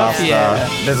and stuff? faster. Yeah.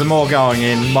 There's more going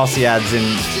in. Mossy adds in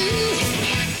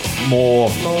more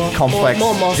complex.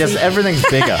 more mossy. Just everything's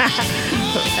bigger.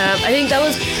 I think that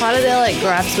was part of their like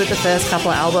gripes with the first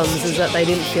couple of albums is that they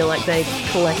didn't feel like they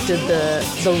collected the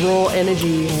raw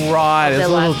energy. Right, of it's their a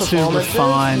little live too performances.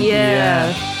 refined.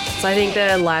 Yeah. So I think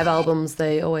their live albums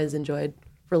they always enjoyed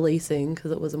releasing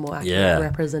because it was a more accurate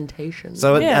representation.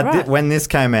 So right. when this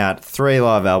came out, 3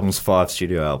 live albums, 5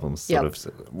 studio albums. Yep.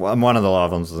 One of the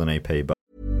live albums was an EP, but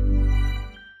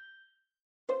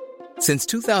Since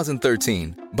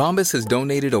 2013, Bombas has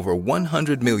donated over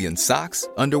 100 million socks,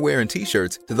 underwear, and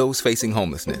T-shirts to those facing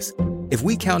homelessness. If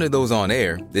we counted those on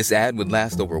air, this ad would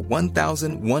last over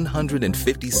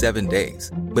 1,157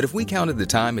 days. But if we counted the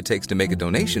time it takes to make a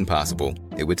donation possible,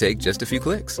 it would take just a few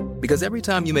clicks. Because every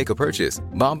time you make a purchase,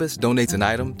 Bombas donates an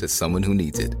item to someone who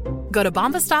needs it. Go to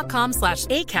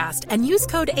bombas.com/ACAST and use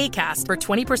code ACAST for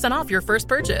 20% off your first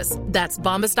purchase. That's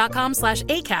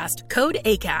bombas.com/ACAST, code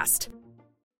ACAST.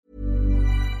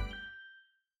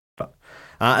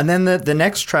 and then the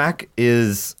next track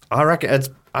is, I reckon it's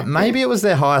maybe it was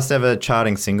their highest ever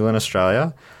charting single in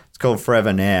Australia. It's called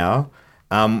Forever Now.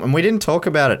 And we didn't talk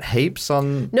about it heaps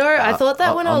on. No, I thought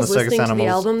that when I was the Circus listening to the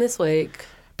Animals. album this week.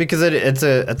 Because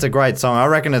it's a great song. I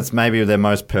reckon it's maybe their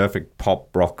most perfect pop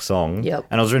rock song. Yep.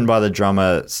 And it was written by the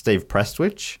drummer Steve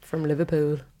Prestwich. From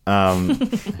Liverpool.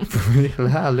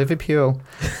 Liverpool.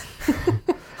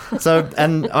 So,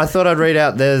 and I thought I'd read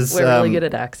out, there's... We're really good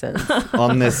at accents.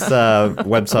 on this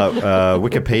website,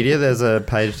 Wikipedia, there's a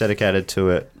page dedicated to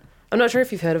it. I'm not sure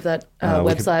if you've heard of that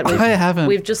website. I haven't.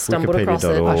 We've just stumbled across it.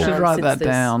 Wikipedia.org. I should write since that this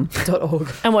down.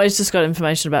 .org. And what, it's just got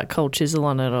information about Cold Chisel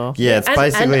on it, or Yeah, it's And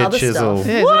basically a other chisel.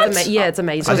 stuff. Yeah, What? Yeah, it's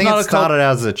amazing. I think not it a cult- started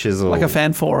out as a chisel. Like a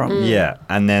fan forum. Yeah,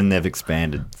 and then they've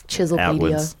expanded Chiselpedia.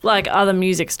 outwards. like other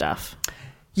music stuff.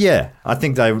 Yeah, I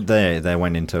think they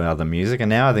went into other music, and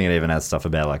now I think it even has stuff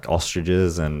about like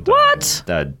ostriches and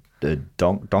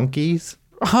donkeys.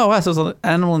 Oh, wow. So it's an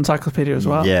animal encyclopedia as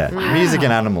well. Yeah, music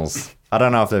and animals. I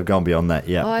don't know if they've gone beyond that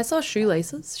yet. Oh, I saw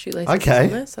shoelaces. Shoelaces. Okay.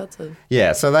 Was on there, so that's a...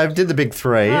 Yeah, so they did the big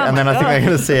 3, and then I think they're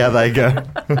going to see how they go.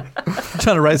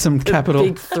 Trying to raise some capital.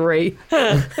 Big 3.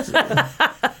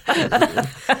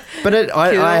 But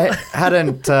I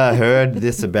hadn't heard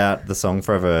this about the song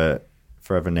Forever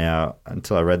Now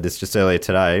until I read this just earlier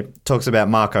today. It talks about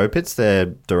Mark Opitz, their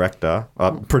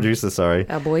producer, sorry.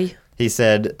 Our boy. He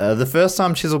said, the first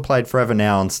time Chisel played Forever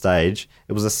Now on stage,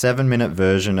 it was a 7-minute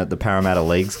version at the Parramatta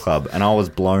Leagues Club, and I was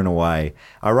blown away.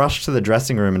 I rushed to the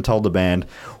dressing room and told the band,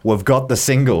 we've got the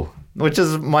single, which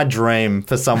is my dream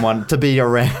for someone to be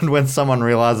around when someone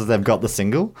realises they've got the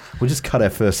single. We just cut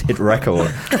our first hit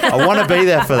record. I want to be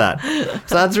there for that.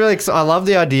 So that's really exciting. I love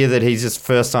the idea that he's just,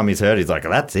 first time he's heard, he's like,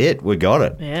 that's it, we got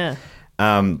it. Yeah.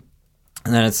 And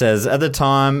then it says, at the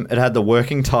time, it had the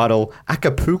working title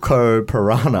Acapulco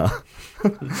Piranha.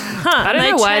 I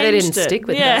don't know why they didn't stick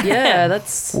with that. Yeah,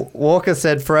 that's... Walker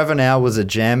said Forever Now was a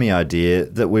jammy idea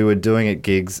that we were doing at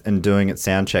gigs and doing at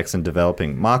sound checks and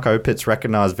developing. Mark Opitz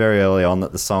recognised very early on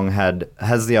that the song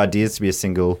has the ideas to be a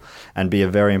single and be a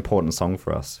very important song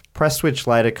for us. Prestwich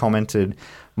later commented,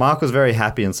 Mark was very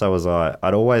happy and so was I.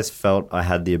 I'd always felt I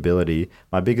had the ability.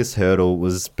 My biggest hurdle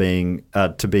was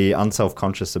to be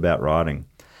unself-conscious about writing.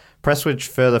 Prestwich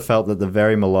further felt that the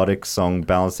very melodic song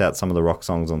balanced out some of the rock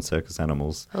songs on Circus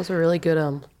Animals. That was a really good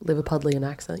Liverpudlian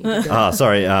accent. You did there.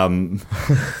 Sorry.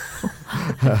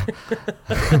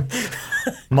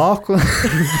 Mark was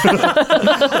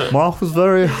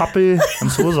very happy,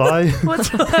 and so was I. What's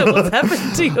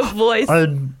happened to your voice?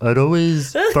 I'd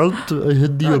always felt I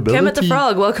had the ability. Kermit the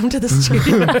Frog, welcome to the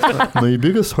studio. My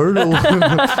biggest hurdle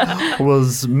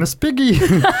was Miss Piggy.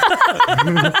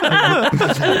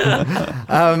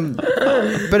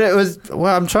 But it was,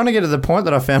 well, I'm trying to get to the point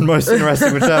that I found most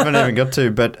interesting, which I haven't even got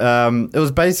to, but it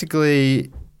was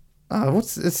basically...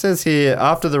 it says here,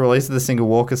 after the release of the single,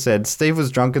 Walker said, Steve was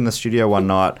drunk in the studio one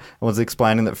night and was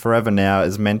explaining that Forever Now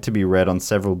is meant to be read on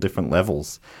several different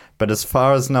levels. But as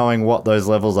far as knowing what those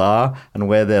levels are and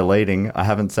where they're leading, I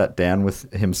haven't sat down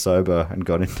with him sober and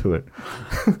got into it.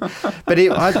 But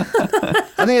I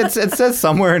think it says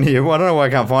somewhere in here, well, I don't know why I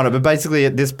can't find it, but basically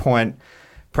at this point,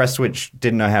 Prestwich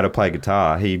didn't know how to play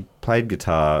guitar. He played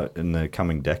guitar in the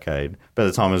coming decade. By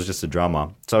the time, he was just a drummer.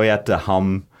 So he had to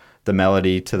hum the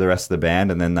melody to the rest of the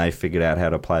band, and then they figured out how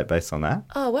to play it based on that.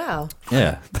 Oh, wow.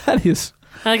 Yeah. That is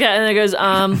Okay, and it goes,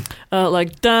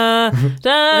 like, da,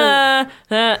 da,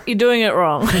 da. You're doing it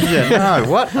wrong. Yeah,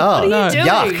 no, what? Oh, What are you doing?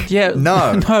 yuck. Yeah,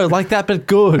 No. no, like that, but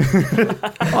good.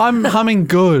 I'm humming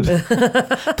good.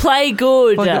 Play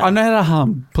good. Like, I know how to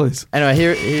hum, please.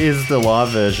 Anyway, here's the live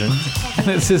version. And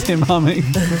it's just him humming.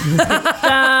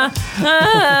 Da,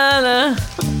 da, da.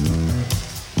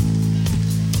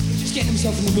 Just getting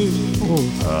himself in the mood.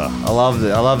 I love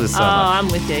this so Oh, much. I'm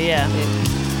with you, yeah.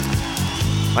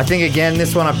 I think, again,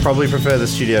 this one I probably prefer the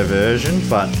studio version,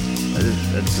 but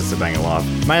it's just a banger live.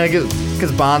 Mainly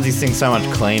because Barnsey sings so much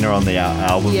cleaner on the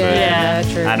album version. Yeah,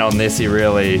 true. And on this, you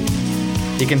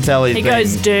can tell He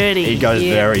goes dirty. He goes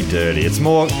very dirty. It's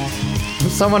more,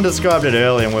 someone described it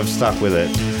earlier and we've stuck with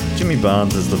it. Jimmy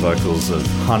Barnes is the vocals of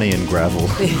Honey and Gravel.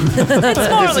 It's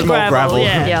more of the gravel,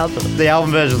 yeah. The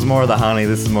album version is more of the honey,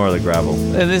 this is more of the gravel.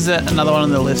 And there's another one on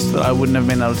the list that I wouldn't have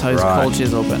been able to tell you is Right. Cold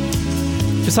Chisel, but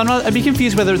for sometimes I'd be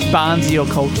confused whether it's Barnsey or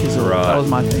Cold Chisel. Right. That was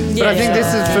my thing. But I think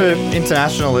this is for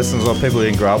international listeners or people who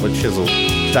didn't grow up with Chisel.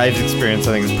 Dave's experience,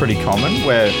 I think, is pretty common,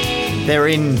 where they're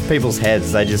in people's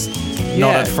heads. They just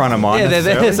not at front of mind. Yeah, they're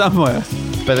there necessarily. somewhere.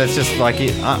 But it's just like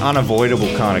unavoidable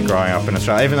kind of growing up in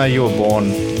Australia, even though you were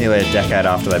born nearly a decade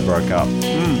after they broke up.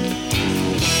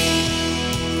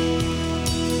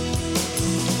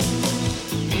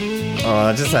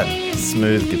 Oh, just that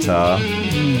smooth guitar.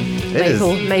 It is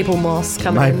Maple moss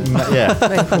coming in. yeah,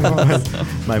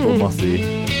 maple mossy.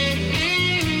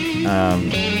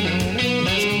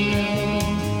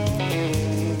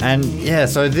 And yeah,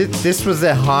 so this was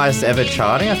their highest ever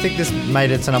charting. I think this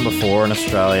made it to number 4 in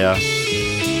Australia.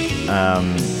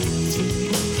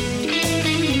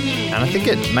 And I think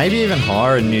it maybe even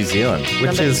higher in New Zealand,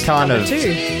 which is kind of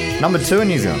number 2 in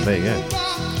New Zealand. There you go.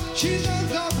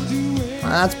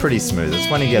 That's pretty smooth. It's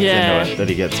when he gets into it that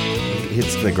he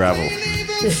hits the gravel.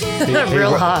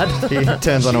 Real hard. He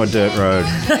turns onto a dirt road.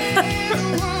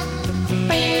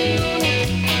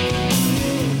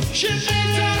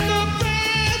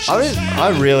 I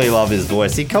really love his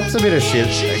voice. He cops a bit of shit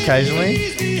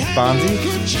occasionally. Barnsey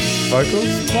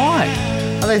vocals. Why?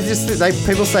 And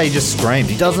people say he just screams.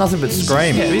 He does nothing but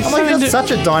scream. Yeah, he's I'm like, that's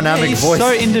such a dynamic he's voice.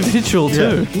 so individual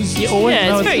too. You always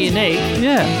know it's very unique.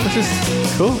 Yeah, which is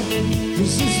cool.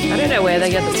 I don't know where they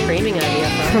get the screaming idea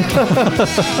from.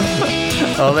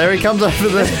 Oh, there he comes over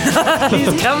there.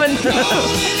 He's coming.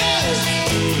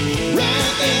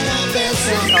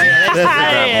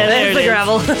 There's the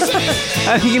gravel.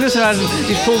 And you can just imagine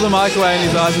he's pulled the mic away and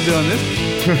his eyes are doing this.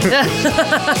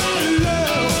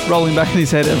 Rolling back in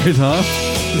his head every time.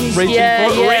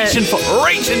 Reaching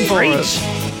for it.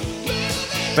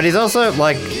 But he's also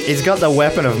like, he's got the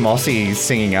weapon of Mossy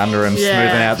singing under him,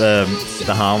 smoothing out the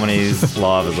harmonies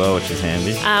live as well, which is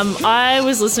handy. I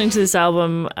was listening to this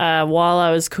album while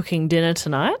I was cooking dinner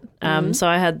tonight. So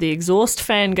I had the exhaust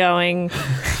fan going,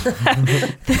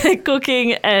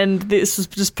 cooking, and this was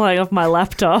just playing off my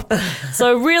laptop.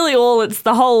 So really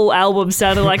the whole album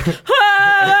sounded like...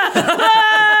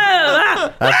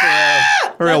 That's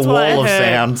a real wall of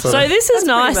sound. So this is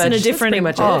nice in a different...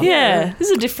 That's pretty much it. Yeah, this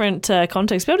is a different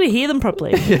context. Be able to hear them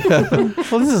properly.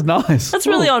 Well, this is nice. That's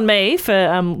really on me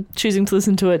for choosing to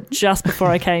listen to it just before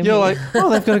I came You're here. like, oh,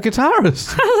 they've got a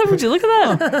guitarist. Would you look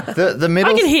at that? the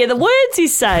middle... I can hear the words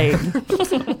he's saying.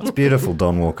 It's beautiful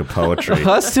Don Walker poetry.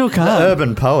 I still can't.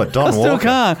 Urban poet, Don I still Walker.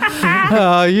 can't.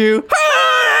 Are you?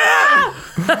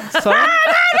 So,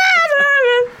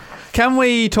 can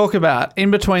we talk about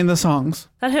in between the songs?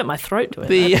 That hurt my throat doing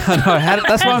that.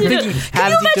 That's what I'm thinking. How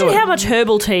Can you does he do imagine it? how much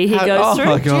herbal tea he goes oh through?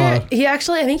 my god! He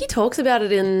actually, I think he talks about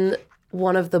it in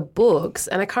one of the books,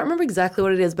 and I can't remember exactly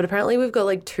what it is, but apparently we've got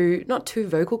like not two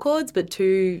vocal cords, but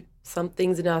two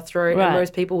somethings in our throat, Right. and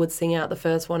most people would sing out the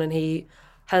first one, and he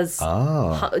has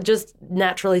just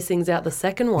naturally sings out the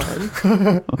second one. He's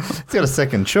got a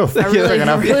second chuff. I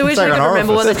really wish I could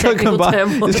remember what the technical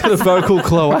term was. He's got a vocal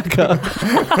cloaca.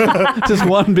 Just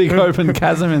one big open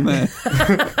chasm in there.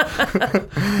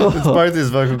 It's both his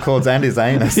vocal cords and his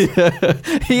anus.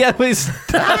 Yeah,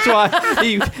 that's why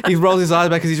he rolls his eyes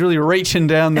back because he's really reaching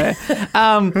down there.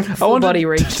 I want body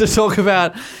reach. to talk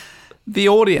about the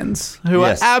audience who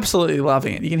are absolutely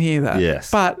loving it. You can hear that. Yes.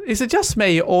 But is it just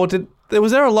me, or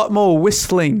was there a lot more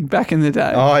whistling back in the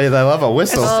day? Oh, yeah, they love a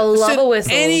whistle. Oh, love a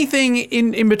whistle. Anything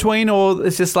in between, or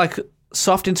it's just like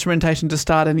soft instrumentation to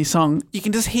start any song, you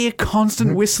can just hear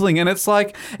constant whistling, and it's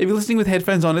like if you're listening with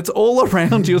headphones on, it's all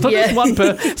around you. It's not just one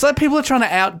person. It's like people are trying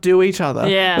to outdo each other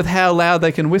with how loud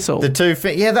they can whistle. The two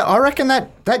I reckon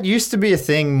that used to be a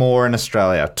thing more in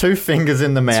Australia. 2 fingers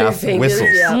in the mouth, whistle.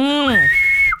 Yeah.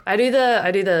 I do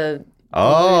the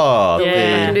Oh, Yeah.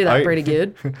 I can do that pretty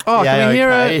good. Oh, can we hear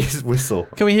a whistle?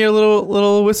 Can we hear a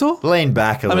little whistle? Lean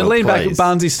back a little, lean back please.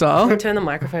 Barnsey style. Turn the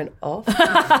microphone off.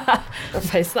 Or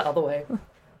face the other way.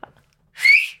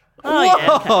 Oh,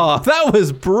 yeah. Okay. Oh, that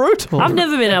was brutal. I've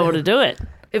never been able to do it.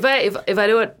 If I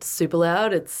do it super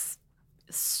loud, it's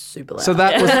super loud. So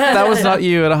that was not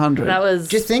you at 100. That was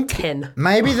Do you think 10.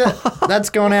 maybe that's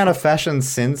gone out of fashion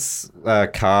since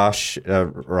car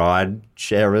ride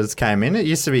sharers came in? It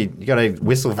used to be you got to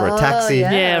whistle for a taxi.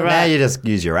 yeah. Yeah, Now right. you just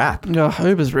use your app. Oh,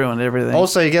 Uber's ruined everything.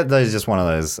 Also, you get just one of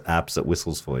those apps that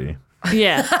whistles for you.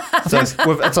 Yeah. So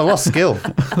it's a lost skill.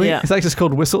 Yeah. Is that just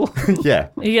called whistle? Yeah.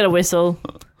 You get a whistle.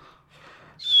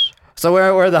 So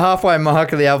we're at the halfway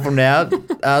mark of the album now.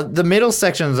 The middle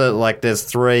sections are like there's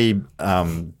 3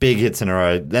 big hits in a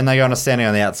row. Then they go on a Standing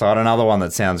on the Outside, another one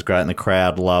that sounds great and the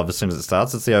crowd love as soon as it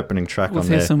starts. It's the opening track Let's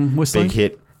on hear their some whistling. big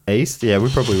hit East. Yeah, we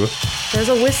probably will. There's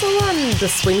a whistle on the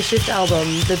Swing Shift album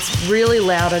that's really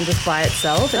loud and just by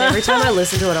itself. And every time I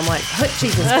listen to it, I'm like, oh,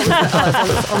 Jesus. What was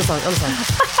that? Oh, it's on the song.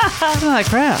 Look at that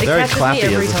crowd. It Very catches clappy, me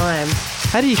every isn't it? time.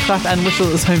 How do you clap and whistle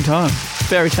at the same time?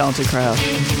 Very talented crowd.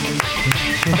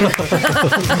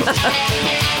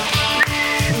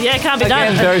 Yeah, it can't be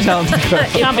Again, done. very talented crowd.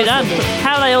 Can't be done.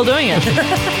 How are they all doing it?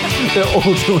 They're all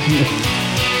doing it.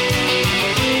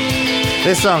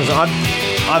 This song's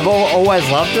I've always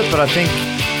loved it, but I think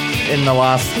in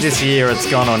this year it's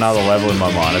gone to another level in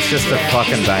my mind. It's just a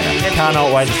fucking banger.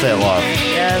 Cannot wait to see it live.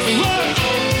 Yes.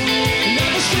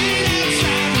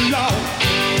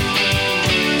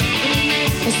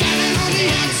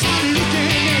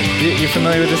 You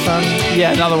familiar with this song?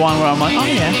 Yeah, another one where I'm like, oh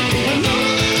yeah.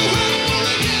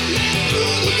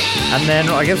 And then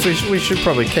I guess we should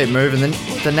probably keep moving. Then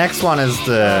the next one is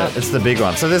it's the big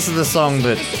one. So this is the song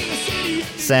that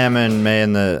Sam and me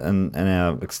and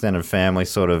our extended family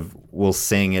sort of will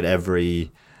sing at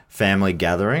every family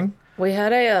gathering. We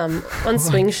had on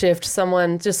Swing Shift, some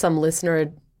listener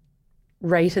had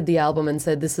rated the album and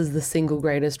said this is the single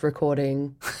greatest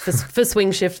recording for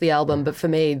Swing Shift, the album, but for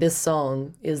me, this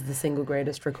song is the single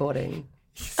greatest recording.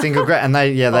 And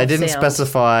they didn't sound.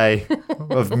 specify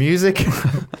of music.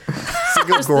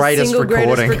 Just the single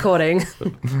greatest recording.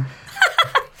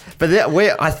 But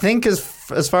I think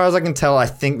as far as I can tell, I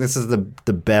think this is the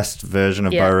best version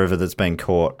of Bow River that's been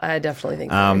caught. I definitely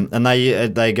think so. And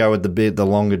they go with the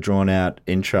longer drawn out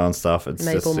intro and stuff. It's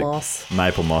Maple just Moss.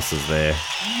 Maple Moss is there.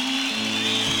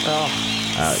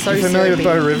 Oh, so you familiar with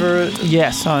syrupy. Bow River?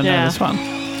 Yes, I know Yeah. this one.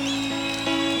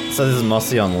 So this is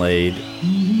Mossy on lead.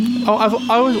 Oh,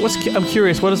 I'm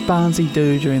curious. What does Barnsey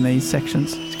do during these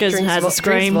sections? Just goes and Drinks has vo- a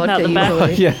scream drinks out the vodka back.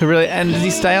 usually. Yeah, really. And does he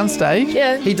stay on stage?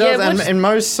 Yeah, He does, Yeah, and what's- in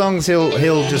most songs he'll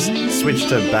just switch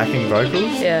to backing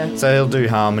vocals. Yeah. So he'll do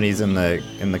harmonies in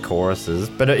the choruses,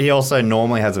 but he also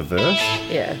normally has a verse.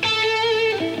 yeah.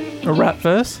 A rap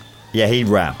verse? Yeah, he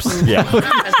raps. Yeah.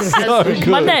 So good.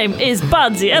 My name is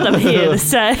Budsy, and I'm here to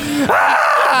say.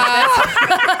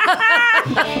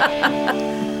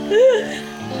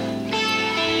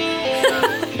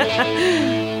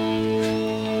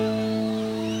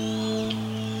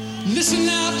 Listen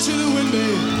out to the wind,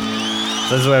 babe.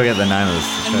 So this is where we get the name of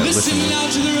this. And Listen, listen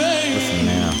out to the rain. listen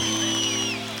now.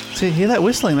 See, hear that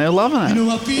whistling? They're loving it. You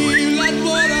know I feel like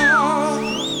water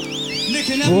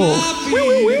licking at Whoa.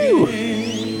 my feet.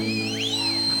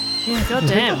 God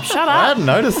damn, shut I up. hadn't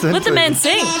noticed it. Let the man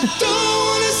sing. I don't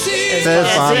wanna see There's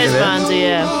Yes, Barnsey it is there. Barnsey,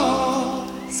 yeah.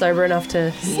 Sober enough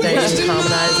to stay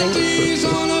harmonising. these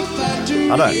on a factory.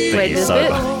 I don't think Wait, he's this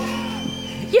sober.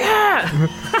 Yeah!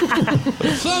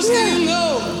 First thing you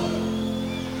know,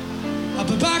 I'll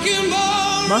be back in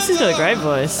Boston. Mossy's got a great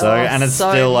voice. So and it's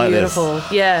so still like beautiful.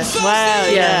 this. Yeah. Wow,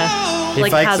 yeah. He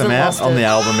Like, fakes hasn't them out lost on it. the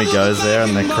album. He goes there,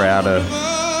 and the crowd are.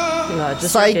 No,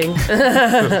 just Psych. joking. First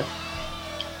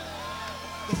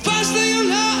thing you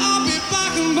know, I'll be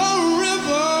back in Bow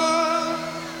River.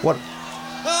 What?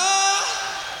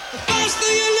 First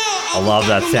thing you know, I love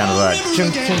that sound of that.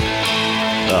 Chunk, chunk.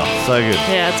 Oh, so good.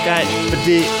 Yeah, that's great. But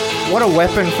what a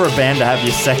weapon for a band to have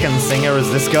your second singer as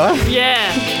this guy.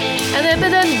 Yeah. But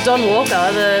then Don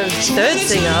Walker, the third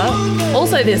singer,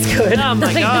 also this good. Oh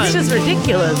my God. It's just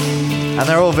ridiculous. And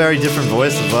they're all very different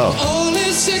voices as well.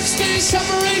 only 6 days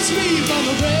separates me from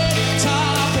the red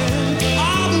top end.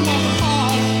 I'll be walking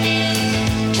hard.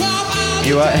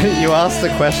 You asked the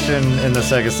question in the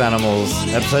Circus Animals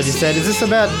episode. You said, "Is this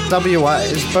about WA?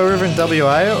 Is Bow River in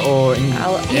WA or in?"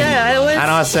 Yeah, I was. And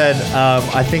I said,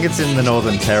 "I think it's in the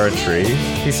Northern Territory."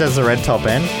 He says the Red Top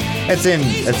End, It's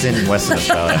in Western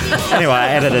Australia. Anyway, I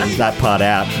edited that part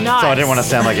out, so I didn't want to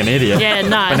sound like an idiot. Yeah,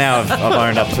 nice. But now I've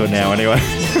owned up to it now anyway.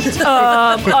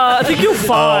 I think you're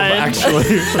fine. Actually,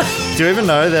 do you even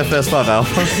know their first 5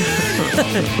 albums?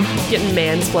 Getting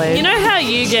mansplained. You know how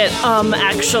you get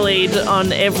actually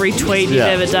on every tweet you've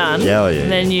ever done? Yeah, yeah.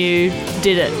 And then you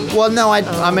did it. Well, no,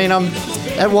 I mean,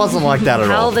 it wasn't like that at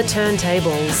How all. the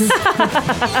turntables.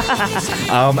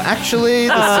 Actually,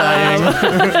 the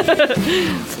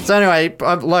saying. So anyway,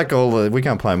 like we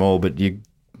can't play them all, but you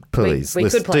please We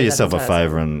could play do that yourself a entire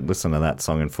favour and listen to that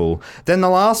song in full. Then the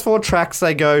last 4 tracks,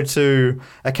 they go to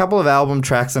a couple of album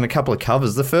tracks and a couple of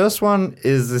covers. The first one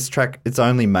is this track, It's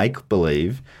Only Make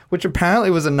Believe, which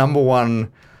apparently was a #1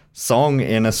 song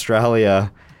in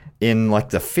Australia in like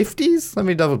the 50s. Let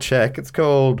me double check. It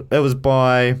was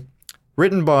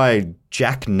written by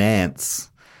Jack Nance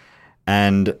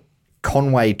and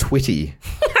Conway Twitty.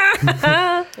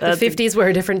 The 50s were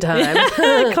a different time.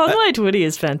 Conway Twitty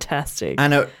is fantastic.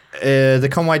 And the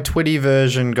Conway Twitty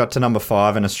version got to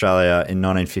 #5 in Australia in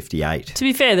 1958. To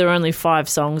be fair, there were only 5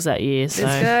 songs that year. So.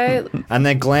 This guy And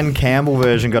then Glenn Campbell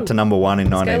version got to #1 in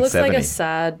 1970. looks like a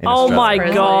sad. Oh my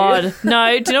Presley. God!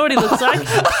 No, do you know what he looks like?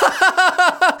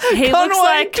 He looks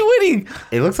like Twitty.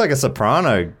 He looks like a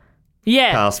soprano.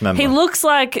 Cast member. He looks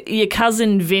like your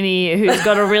cousin Vinny, who's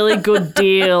got a really good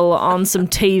deal on some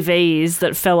TVs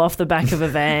that fell off the back of a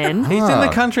van. He's in the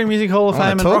Country Music Hall of I wanna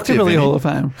Fame and talk to you, Rockabilly Vinny. Hall of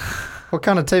Fame. What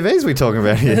kind of TVs are we talking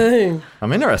about here?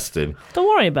 I'm interested. Don't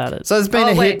worry about it. So there's been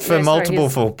a hit for multiple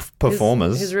His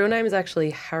performers. real name is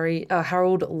actually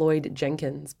Harold Lloyd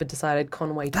Jenkins, but decided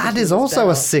Conway. That Twitty is was also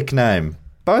better. a sick name.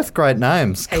 Both great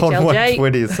names. HLJ. Conway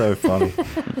Twitty is so funny.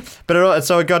 But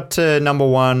so it got to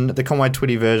 #1. The Conway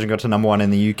Twitty version got to #1 in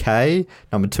the UK,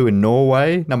 #2 in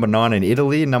Norway, #9 in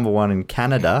Italy, #1 in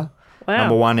Canada, Wow.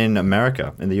 #1 in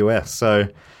America, in the US. So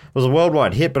it was a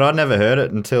worldwide hit, but I'd never heard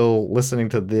it until listening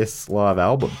to this live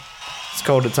album. It's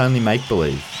called It's Only Make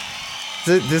Believe.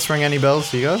 Does this ring any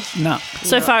bells to you guys? No.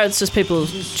 So far, it's just people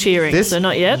cheering. This- So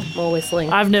not yet. More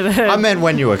whistling. I've never heard. I meant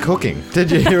when you were cooking.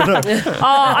 Did you hear it? Oh,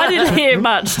 I didn't hear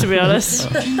much, to be honest.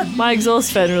 My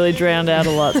exhaust fan really drowned out a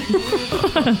lot.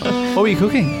 What were you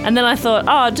cooking? And then I thought,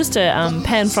 just a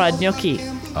pan-fried gnocchi.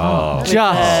 Oh. Just.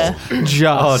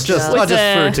 I just With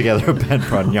threw together a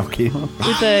pan-fried gnocchi.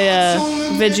 With a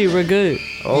veggie ragu.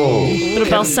 Oh. Bit of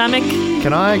balsamic.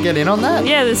 Can I get in on that?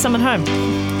 Yeah, there's some at home.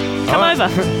 Come Alright.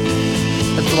 over.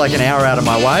 It's like an hour out of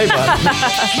my way, but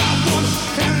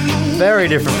very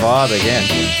different vibe again.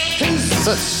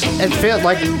 So it feels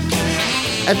like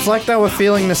it's like they were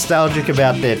feeling nostalgic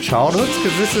about their childhoods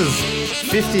because this is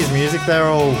 50s music. They're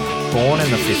all born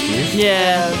in the 50s.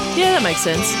 Yeah, that makes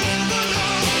sense.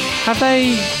 Have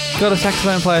they got a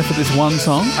saxophone player for this one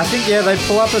song? I think they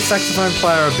pull up a saxophone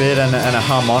player a bit and a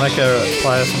harmonica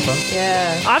player sometimes.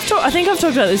 Yeah. I think I've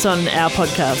talked about this on our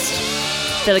podcast.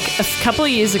 That a couple of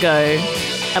years ago,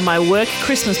 at my work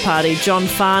Christmas party, John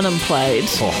Farnham played.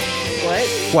 What?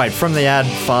 Wait, from the ad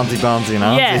Farnsey Barnsey and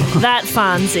Auntie? Yeah, that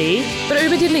Farnsey. But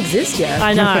Uber didn't exist yet.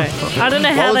 I know. I don't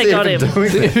know how What was they he got even him.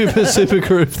 doing The there? Uber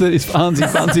supergroup that is Farnsey,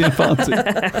 Farnsey and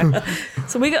Farnsey.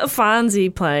 So we got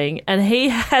Farnsey playing, and he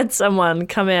had someone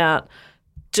come out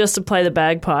just to play the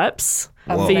bagpipes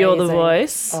for You're the Amazing.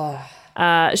 Voice. Oh.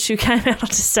 She came out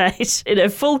onto stage in her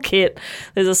full kit.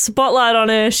 There's a spotlight on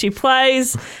her. She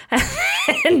plays.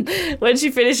 And when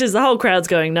she finishes, the whole crowd's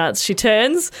going nuts. She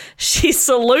turns, she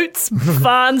salutes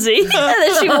Farnsey, and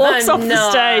then she walks off the no.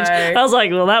 stage. I was like,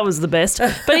 well, that was the best.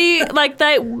 But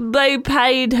they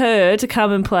paid her to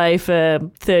come and play for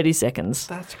 30 seconds.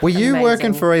 Were you Amazing.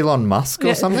 working for Elon Musk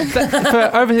or something?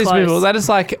 For overseas Close. people, that is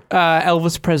like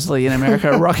Elvis Presley in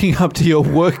America rocking up to your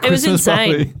work It was Christmas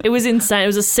insane. party. It was insane. It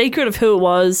was a secret of who it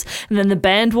was. And then the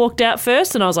band walked out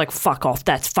first, and I was like, fuck off,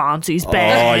 that's Farnsey's Oh,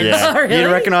 band. yeah. Really?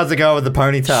 You'd recognise the guy with the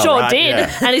ponytail, Sure right? did.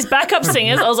 Yeah. And his backup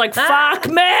singers, I was like, fuck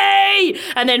me.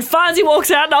 And then Farnsey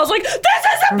walks out, and I was like, this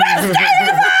is the best day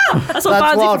ever. I saw That's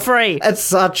Farnsey wild. for free. It's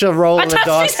such a roll I of the touched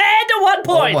dice. his hand at one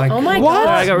point. Oh my What? god!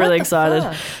 I got really What the excited.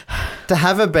 fuck? To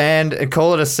have a band and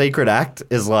call it a secret act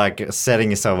is like setting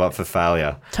yourself up for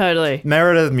failure. Totally.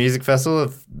 Merida Music Festival, a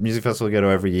music festival I go to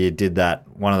every year, did that.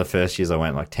 One of the first years I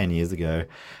went, like 10 years ago,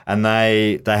 and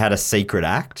they had a secret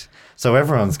act. So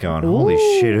everyone's going, holy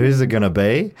shit, who's it going to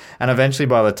be? And eventually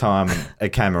by the time it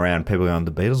came around, people were going,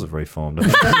 the Beatles have reformed.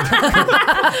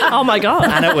 Oh my God.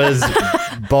 And it was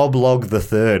Bob Log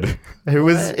III, who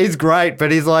he's great,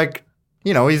 but he's like,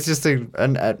 you know, he's just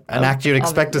an act you'd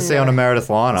expect to see on a Meredith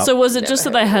lineup. So was it just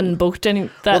that they hadn't booked that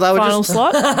they were final just-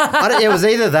 slot? It was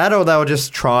either that or they were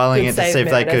just trialing Good it to save, see if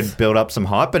they Meredith. could build up some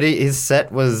hype. But his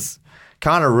set was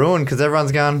kind of ruined because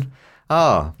everyone's going,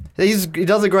 Oh, he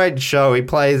does a great show. He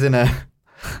plays in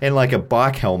like a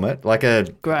bike helmet, like a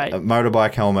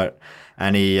motorbike helmet,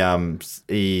 and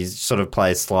he sort of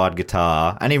plays slide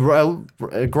guitar, and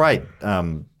a great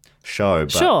show.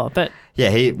 But but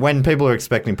yeah, when people are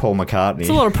expecting Paul McCartney, it's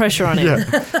a lot of pressure on him.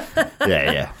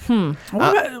 yeah. What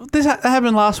about, this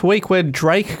happened last week where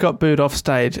Drake got booed off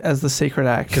stage as the secret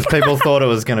act. Because people thought it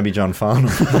was going to be John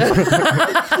Farnham.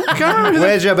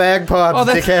 Where's your bagpipes,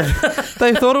 dickhead?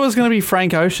 They thought it was going to be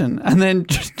Frank Ocean, and then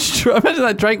imagine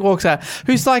that Drake walks out,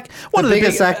 who's like one of the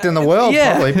biggest act in the world,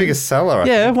 probably biggest seller. I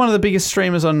think. One of the biggest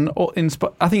streamers I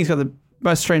think he's got the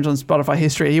most streams on Spotify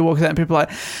history. He walks out and people are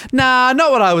like, nah,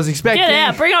 not what I was expecting. Get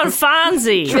out, bring on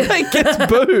Fonzie. Drake gets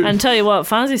booed. And tell you what,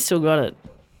 Fonzie's still got it.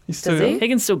 Does he? He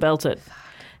can still belt it.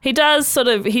 He does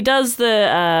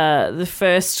the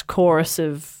first chorus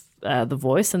of The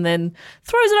Voice and then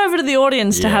throws it over to the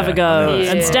audience to have a go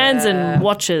and stands and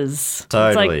watches. Totally.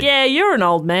 It's like, yeah, you're an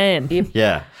old man.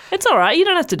 Yeah. It's all right. You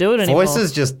don't have to do it anymore.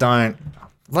 Voices just don't...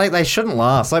 Like, they shouldn't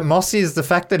last. Like, Mossy's, the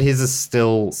fact that his is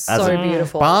still... So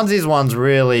beautiful. Barnsley's one's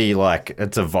really, like,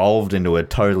 it's evolved into a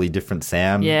totally different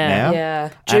sound now. Yeah.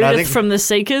 Judith from The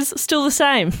Seekers, still the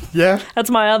same. Yeah. That's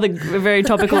my other very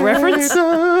topical reference.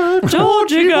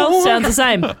 Georgia girl. Sounds the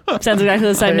same. Sounds exactly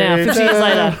the same now, 50 years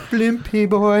later. Blimpy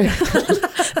boy.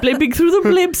 Blimping through the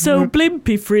blimp, so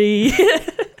blimpy free.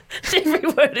 Every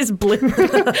word is blimp.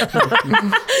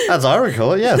 As I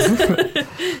recall it, yes.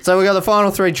 So we got the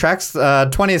final three tracks.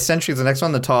 20th Century is the next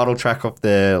one, the title track of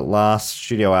their last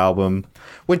studio album,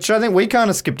 which I think we kind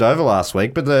of skipped over last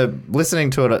week, but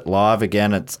listening to it live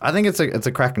again, I think it's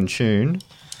a cracking tune.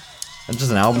 It's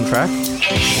just an album track.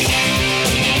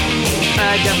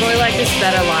 Definitely like this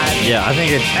better live. Yeah, I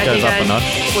think it goes up a notch.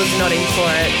 I was not in for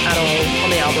it at all on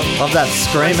the album. Love that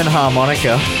screaming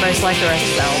harmonica. Most like the rest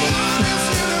of the album.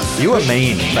 You were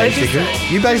mean, basically.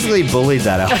 You basically bullied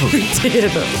that album. We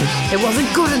did. It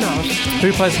wasn't good enough.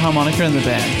 Who plays harmonica in the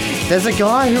band? There's a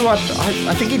guy who I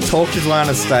think he talked his way on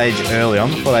a stage early on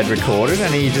before they'd recorded,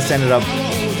 and he just ended up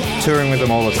touring with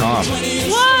them all the time.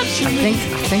 What? I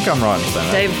think I'm right in saying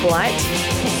that. Dave Blight.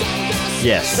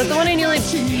 Yes. Is that the one who nearly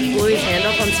blew his hand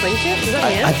off on Swing Shift? Is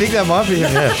that him? I think that might be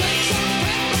him, yeah.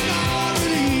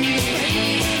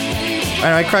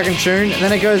 Anyway, cracking tune. And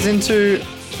then it goes into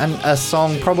a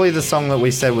song, probably the song that we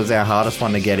said was our hardest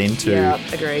one to get into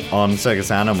agreed. On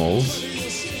Circus Animals.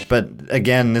 But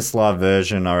again, this live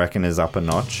version, I reckon, is up a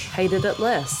notch. Hated it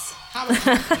less.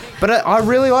 But I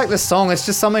really like the song. It's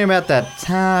just something about that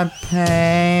pan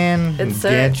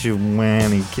get you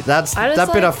when that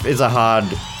bit is a hard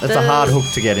hook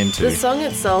to get into. The song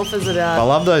itself is about I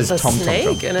love those a tom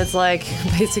snake, and it's like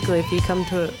basically if you come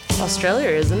to Australia,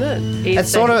 isn't it?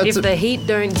 If the heat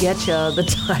don't get you, the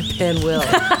taipan will.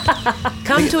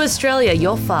 Come to Australia,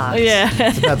 you're fucked. Yeah.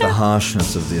 It's about the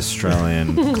harshness of the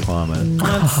Australian climate.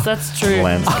 That's true.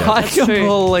 Landscape. I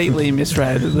completely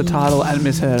misread the title and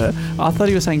misheard it. I thought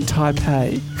he was saying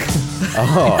Taipei.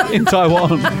 In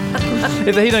Taiwan.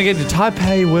 If the heat don't get you,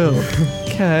 Taipei will.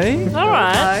 Okay. All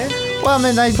right. Well, I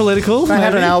mean, they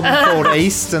had an album called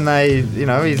East, and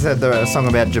he's had a song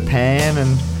about Japan,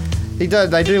 and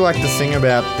they do like to sing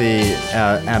about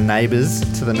our neighbours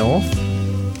to the north.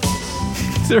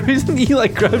 Is there a reason you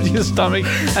grabbed your stomach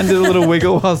and did a little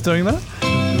wiggle whilst doing that?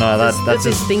 No, that's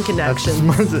his thinking action.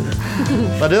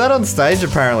 I do that on stage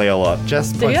apparently a lot.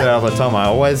 Jess points it out all the time. I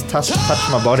always touch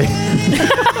my body.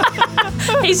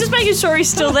 He's just making sure he's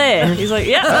still there. He's like,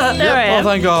 there I am. Oh,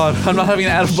 thank God. I'm not having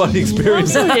an out-of-body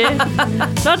experience. I'm still here.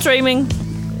 Not dreaming.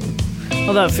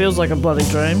 Although it feels like a bloody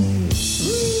dream.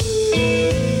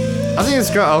 I think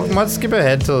it's great. I might skip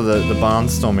ahead till the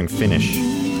barnstorming finish.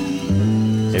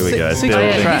 Here we go.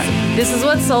 This is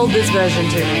what sold this version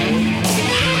to me.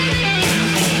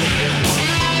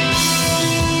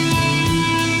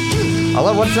 I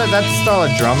love what's that style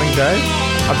of drumming, Dave?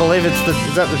 I believe is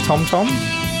that the tom-tom?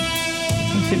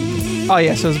 Oh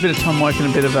yeah, so there's a bit of tom work and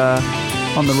a bit of a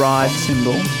on the ride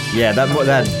cymbal. Yeah, that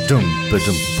dum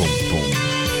ba-dum boom boom.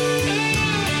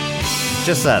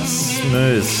 Just that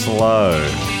smooth, slow,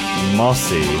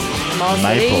 mossy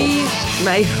maple.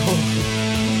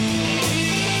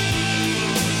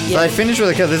 So they finish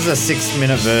with this is a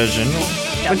 6-minute version,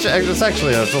 which it's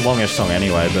actually it's a longish song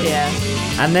anyway. But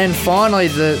and then finally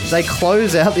they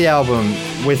close out the album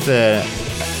with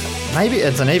maybe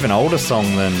it's an even older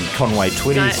song than Conway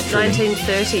Twitty's.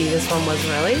 1930, this one was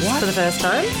released for the first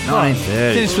time.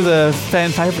 1930. Finished with a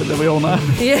fan favourite that we all know.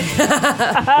 Yeah.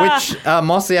 Which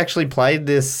Mossy actually played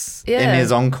this in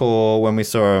his encore when we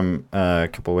saw him a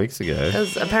couple of weeks ago. It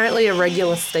was apparently a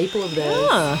regular staple of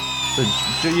theirs. So,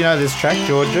 do you know this track,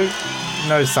 Georgia? You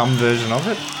know some version of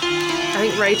it? I I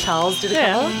think Ray Charles did a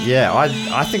cover. Yeah,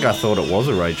 I think I thought it was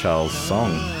a Ray Charles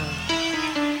song.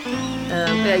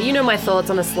 Yeah, you know my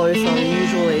thoughts on a slow song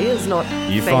usually is not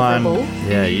favourable.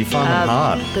 You find them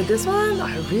hard. But this one,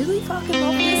 I really fucking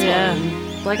love this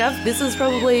one. Like, this is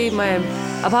probably my,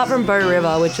 apart from Bow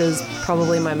River, which is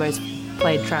probably my most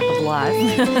played track of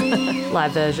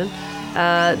live version.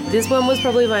 This one was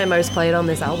probably my most played on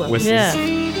this album. Yeah.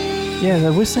 Yeah,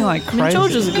 they're whistling like crazy. I mean,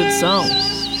 Georgia's a good song.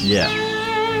 Yeah.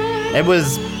 It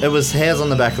was Hairs on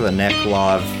the Back of the Neck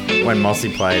live when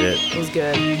Mossy played it. It was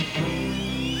good.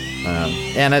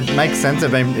 And it makes sense.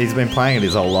 He's been playing it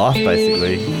his whole life,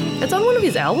 basically. It's on one of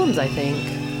his albums, I think.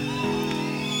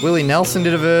 Willie Nelson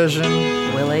did a version.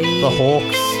 Willie. The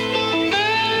Hawks.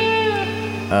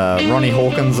 Ronnie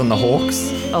Hawkins and the Hawks.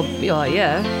 Oh,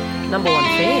 yeah. Number one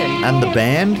fan. And the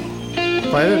band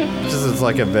played it. Just it's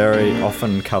like a very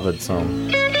often covered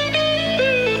song.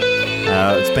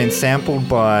 It's been sampled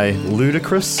by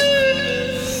Ludacris.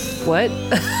 What?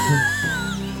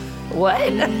 What?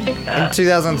 In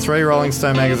 2003, Rolling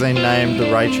Stone magazine named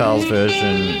the Ray Charles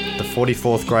version the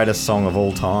 44th greatest song of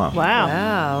all time.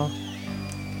 Wow.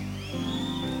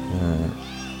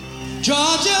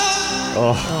 Georgia.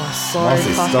 Oh, so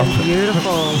Mossy, fucking stop.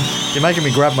 beautiful. You're making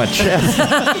me grab my chest.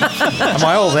 Am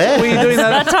I all there? Were you doing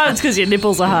that? That time it's because your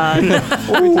nipples are hard. You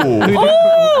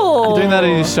doing that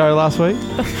in your show last week?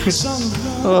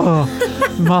 Oh,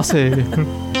 Mossy.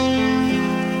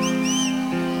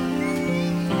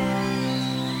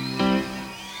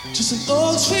 Just an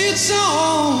old sweet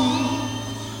song.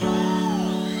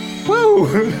 Woo!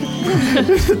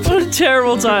 What a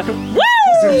terrible time. Woo!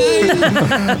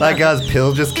 That guy's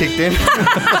pill just kicked in.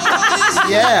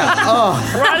 Yeah. Oh.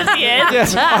 Right at the end.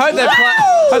 Yes. I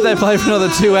hope they play for another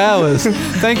 2 hours.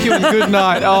 Thank you and good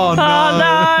night. Oh, no. Oh,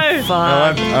 no.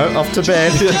 Fuck. I'm off to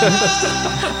bed.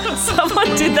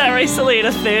 Someone did that recently at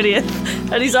a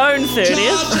 30th, at his own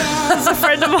 30th. It's a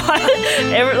friend of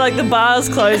mine. The bar's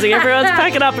closing, everyone's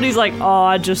packing up, and he's like, "Oh,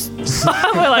 I just."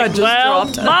 We're like, "Well,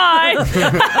 bye."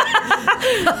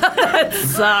 That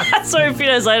sucks. So a few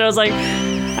days later, I was like,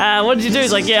 "What did you do?"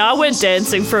 He's like, "Yeah, I went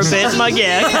dancing for a bit." I'm like,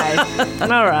 "Yeah, okay,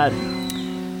 all right."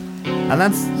 And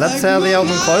that's how the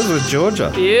album closed with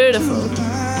Georgia. Beautiful.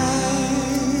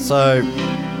 So,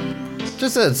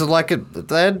 just it's like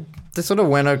they sort of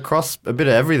went across a bit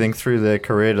of everything through their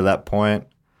career to that point.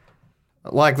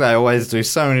 Like they always do,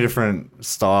 so many different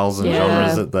styles and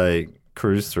genres that they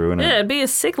cruise through. And it'd be a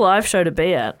sick live show to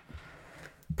be at.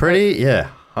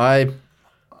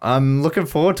 I'm looking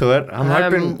forward to it. I'm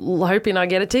hoping I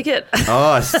get a ticket.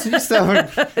 Oh, you still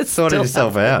haven't sorted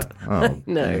yourself out. Oh,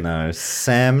 No,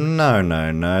 Sam,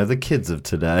 no. The kids of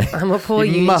today. I'm a poor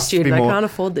uni student. I can't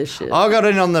afford this shit. I got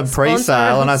in on the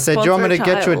pre-sale and I said, "Do you want me to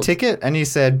get you a ticket?" And you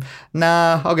said,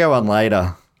 "Nah, I'll go on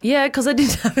later." Yeah, because I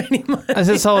didn't have any money. Is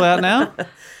it sold out now?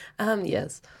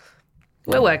 Yes.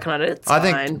 We're working on it. It's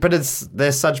fine. But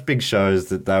they're such big shows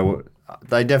that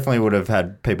they definitely would have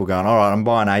had people going, "All right, I'm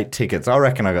buying 8 tickets." I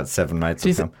reckon I got 7 mates. Do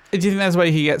you think that's where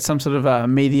he gets some sort of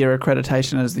media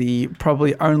accreditation as the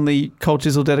probably only Cold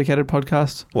Chisel dedicated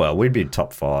podcast? Well, we'd be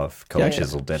top 5 Cold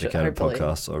Chisel dedicated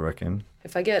podcasts, I reckon.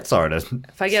 If I get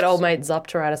old mate Zup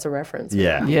to write us a reference.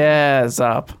 Yeah,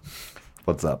 Zup.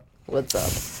 What's up?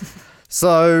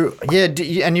 So, yeah,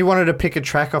 and you wanted to pick a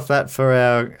track off that for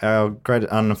our great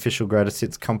unofficial greatest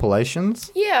hits compilations?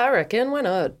 Yeah, I reckon. Why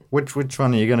not? Which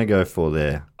one are you going to go for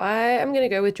there? I am going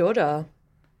to go with Georgia.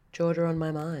 Georgia on my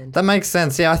mind. That makes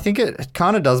sense. Yeah, I think it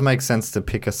kind of does make sense to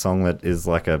pick a song that is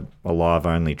like a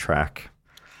live-only track.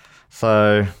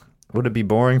 So, would it be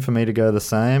boring for me to go the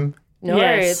same? No,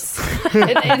 yes.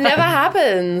 it never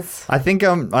happens. I think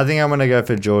I'm going to go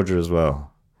for Georgia as well.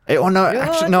 Can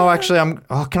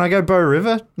I go Bow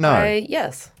River? No.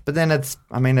 Yes. But then it's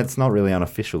not really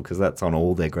unofficial because that's on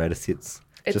all their greatest hits.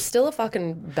 It's still a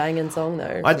fucking banging song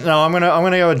though. I'm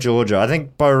gonna go with Georgia. I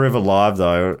think Bow River live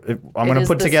though. I'm gonna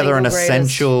put together an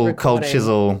essential Cold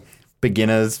Chisel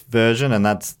beginners version, and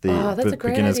that's the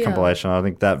beginners compilation. I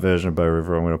think that version of Bow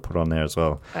River I'm gonna put on there as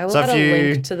well. I will add a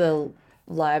link to the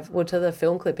to the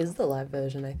film clip is the live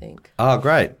version, I think. Oh,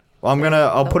 great. Well,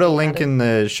 I'll put a link in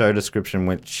the show description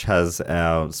which has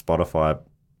our Spotify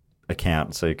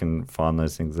account so you can find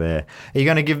those things there. Are you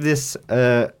going to give this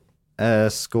a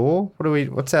score? Do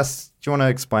you want to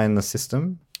explain the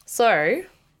system? So,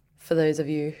 for those of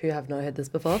you who have not heard this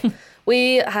before,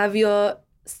 we have your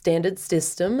standard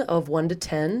system of 1 to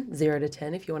 10, 0 to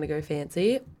 10 if you want to go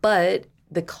fancy, but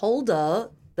the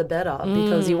colder the better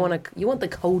because you want the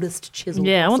coldest chisel.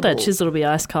 Yeah, possible. I want that chisel to be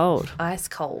ice cold. Ice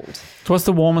cold. So what's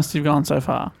the warmest you've gone so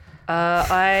far?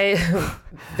 I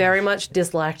very much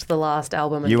disliked the last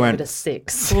album and You gave went- it a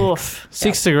 6. Oof.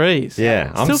 6 degrees.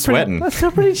 Yeah, I'm Still sweating. That's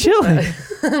still pretty chilly.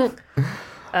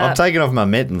 I'm taking off my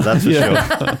mittens, that's for sure.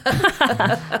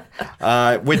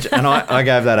 I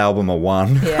gave that album a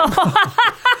 1.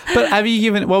 But have you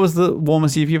given, what was the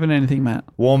warmest you've given anything, Matt?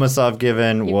 Warmest I've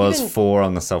given was given- 4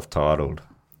 on the self-titled,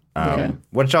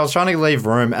 which I was trying to leave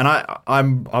room, and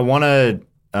I want to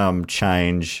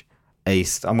change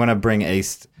East. I'm going to bring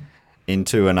East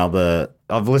into another.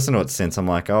 I've listened to it since. I'm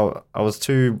like, I'm going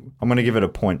to give it a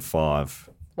 0.5.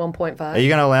 1.5. Are you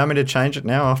going to allow me to change it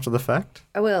now after the fact?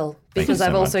 I will, Thank because you so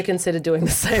I've also much. considered doing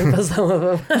the same for some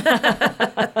of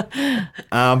them.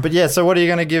 But yeah, so what are you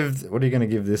going to give? What are you going to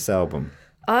give this album?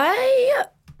 I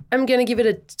am going to give it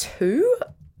a 2,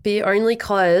 only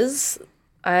because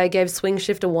I gave Swing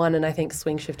Shift a 1 and I think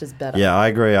Swing Shift is better. Yeah, I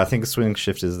agree. I think Swing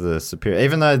Shift is the superior,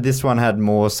 even though this one had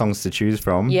more songs to choose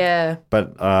from. Yeah.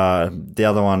 But the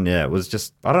other one, it was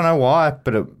just, I don't know why,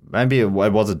 but maybe it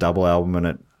was a double album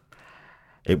and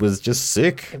it was just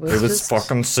sick. It was just-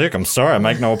 fucking sick. I'm sorry. I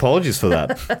make no apologies for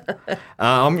that.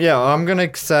 I'm going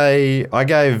to say I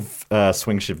gave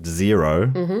Swing Shift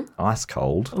 0, ice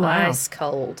cold. Ice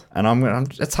cold. And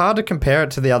it's hard to compare it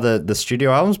to the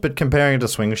studio albums, but comparing it to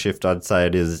Swing Shift, I'd say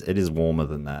it is warmer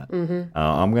than that.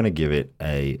 I'm going to give it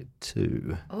a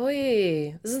 2.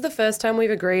 Oi. This is the first time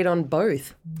we've agreed on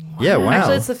both. Yeah, wow.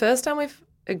 Actually, it's the first time we've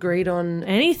agreed on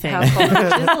Anything. how cold the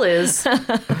chisel is.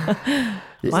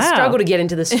 It's a struggle to get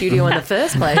into the studio in the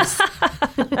first place.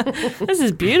 This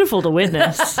is beautiful to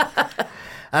witness.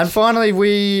 And finally,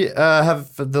 we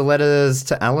have the letters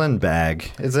to Alan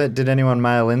bag. Did anyone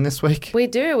mail in this week? We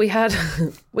do. We had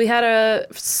a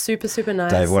super, super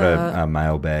nice. Dave, what a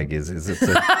mail bag is? It's a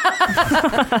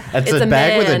It's a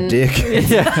bag with a man. dick.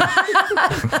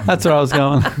 That's where I was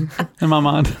going in my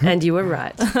mind. And you were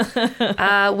right.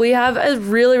 We have a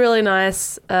really, really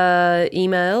nice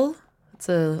email. It's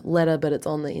a letter, but it's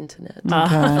on the internet.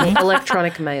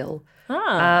 Electronic mail.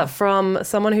 From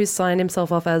someone who's signed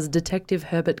himself off as Detective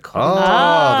Herbert Collins.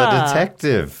 The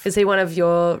detective. Is he one of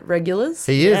your regulars?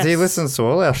 He is. He listens to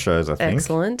all our shows, I think.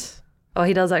 Excellent. Oh,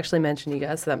 he does actually mention you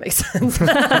guys, so that makes sense.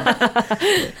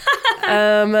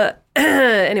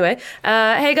 Anyway,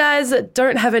 hey guys,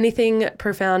 don't have anything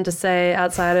profound to say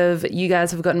outside of you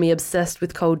guys have gotten me obsessed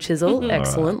with Cold Chisel.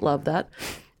 Excellent, love that.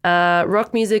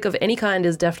 Rock music of any kind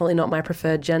is definitely not my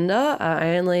preferred genre.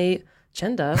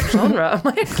 Genre. Am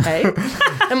I okay?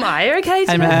 Am I okay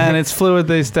today? Hey man, it's fluid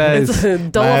these days. It's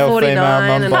Male, $1.49 female,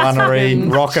 and non-binary, fucking-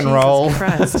 rock and Jesus roll.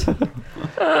 Christ.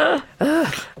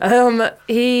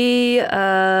 He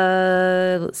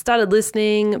started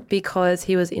listening because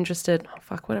he was interested. Oh,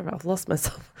 fuck, whatever. I've lost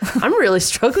myself. I'm really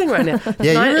struggling right now.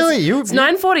 It's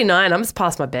 9:49. I'm just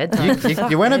past my bedtime.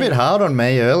 You went a bit hard on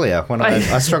me earlier when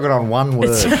I struggled on one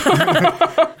word.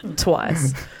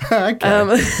 Twice. Okay.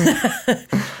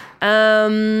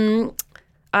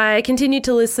 I continued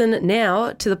to listen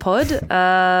now to the pod.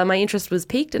 My interest was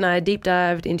piqued and I deep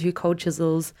dived into Cold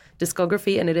Chisel's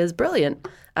discography and it is brilliant.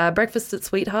 Breakfast at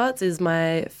Sweethearts is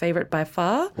my favourite by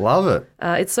far. Love it.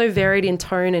 It's so varied in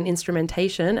tone and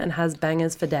instrumentation and has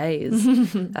bangers for days.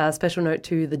 Special note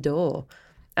to The Door.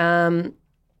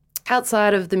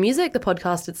 Outside of the music, the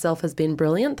podcast itself has been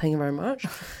brilliant. Thank you very much.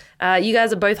 You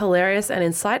guys are both hilarious and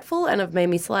insightful and have made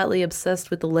me slightly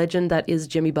obsessed with the legend that is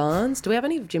Jimmy Barnes. Do we have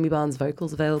any of Jimmy Barnes'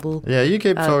 vocals available? Yeah, you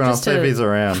keep talking. I'll just see if to- he's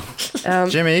around.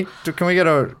 Jimmy, can we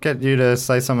get you to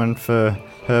say something for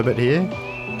Herbert here?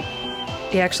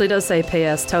 He actually does say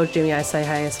P.S. Tell Jimmy I say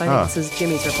hey. So I think this is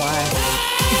Jimmy's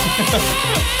reply.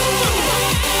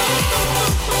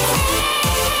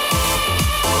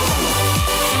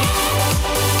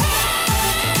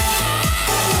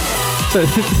 So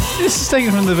this is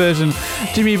taken from the version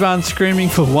Jimmy Barnes screaming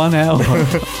for 1 hour.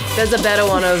 There's a better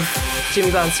one of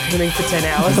Jimmy Barnes screaming for 10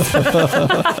 hours.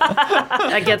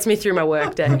 That gets me through my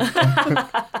work day.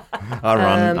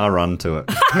 I run to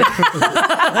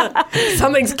it.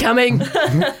 Something's coming.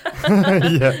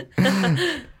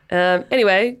 Yeah.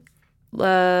 Anyway,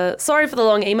 sorry for the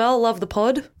long email. Love the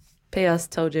pod. P.S.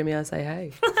 Tell Jimmy I say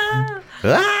hey.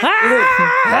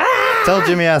 Tell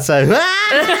Jimmy I say.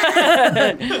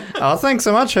 Oh, thanks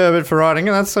so much, Herbert, for writing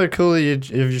it. That's so cool that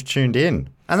you've tuned in.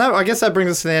 And I guess that brings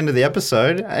us to the end of the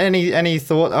episode. Any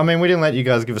thought? I mean, we didn't let you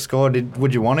guys give a score.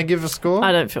 Would you want to give a score?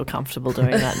 I don't feel comfortable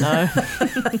doing that, no.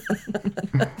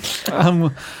 I'm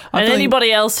And feeling-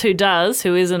 anybody else who does,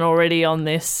 who isn't already on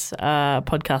this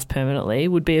podcast permanently,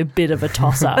 would be a bit of a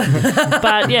toss-up.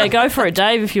 But yeah, go for it,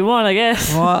 Dave, if you want, I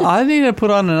guess. Well, I need to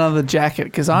put on another jacket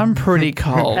because I'm pretty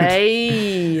cold.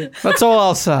 Hey. That's all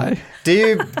I'll say.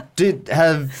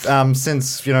 have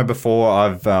since before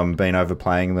I've been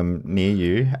overplaying them near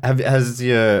you? Has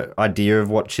your idea of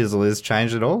what Chisel is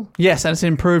changed at all? Yes, and it's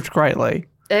improved greatly.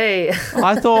 Hey.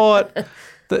 I thought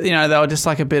that they were just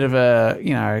like a bit of a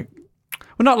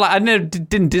well, not like I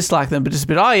didn't dislike them, but just a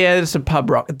bit. Oh yeah, it's a pub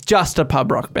rock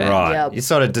band. Right, Yep. you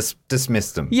sort of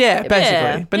dismissed them. Yeah, basically.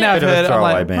 Yeah. But now I've Bit of a heard. I'm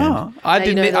throwaway like, band. oh, I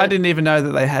didn't even know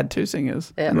that they had two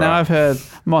singers. Yeah. And now I've heard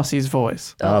Mossy's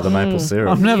voice. Oh, the maple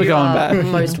syrup. I'm never You going are back.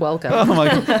 Most welcome. Oh my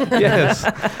god! Yes.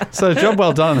 So job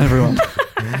well done, everyone.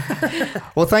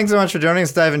 Well, thanks so much for joining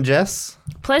us, Dave and Jess.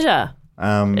 Pleasure.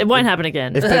 It won't happen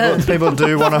again. If people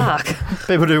do want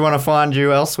to find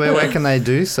you elsewhere, where can they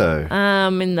do so?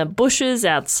 In the bushes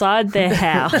outside their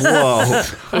house. Whoa.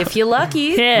 If you're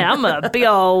lucky. Yeah, I'm a big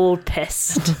old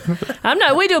pest.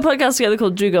 No, we do a podcast together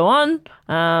called Do Go On,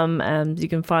 and you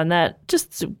can find that.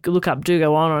 Just look up Do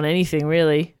Go On anything,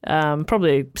 really.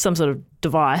 Probably some sort of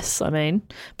device, but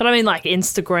like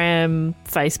Instagram,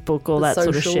 Facebook, all that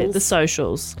sort of shit. The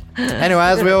socials. Anyway,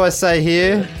 as we always say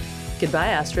here, Goodbye,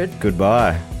 Astrid.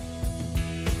 goodbye.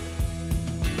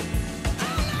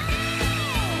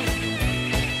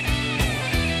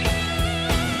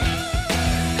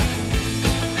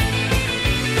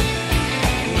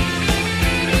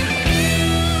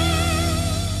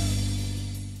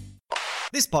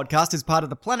 This podcast is part of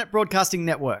the Planet Broadcasting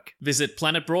Network. Visit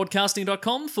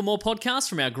planetbroadcasting.com for more podcasts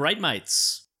from our great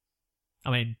mates.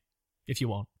 I mean, if you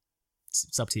want.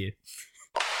 It's up to you.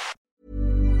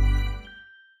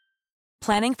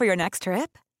 Planning for your next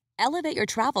trip? Elevate your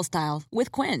travel style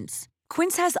with Quince.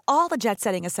 Quince has all the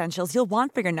jet-setting essentials you'll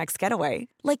want for your next getaway,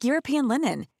 like European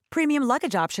linen, premium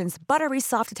luggage options, buttery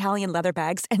soft Italian leather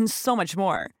bags, and so much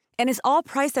more. And is all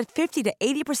priced at 50 to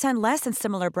 80% less than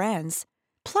similar brands.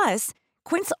 Plus,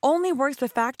 Quince only works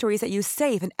with factories that use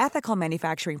safe and ethical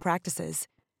manufacturing practices.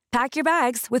 Pack your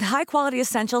bags with high-quality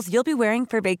essentials you'll be wearing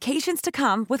for vacations to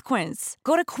come with Quince.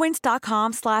 Go to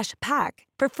quince.com/pack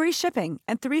for free shipping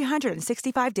and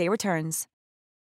 365-day returns.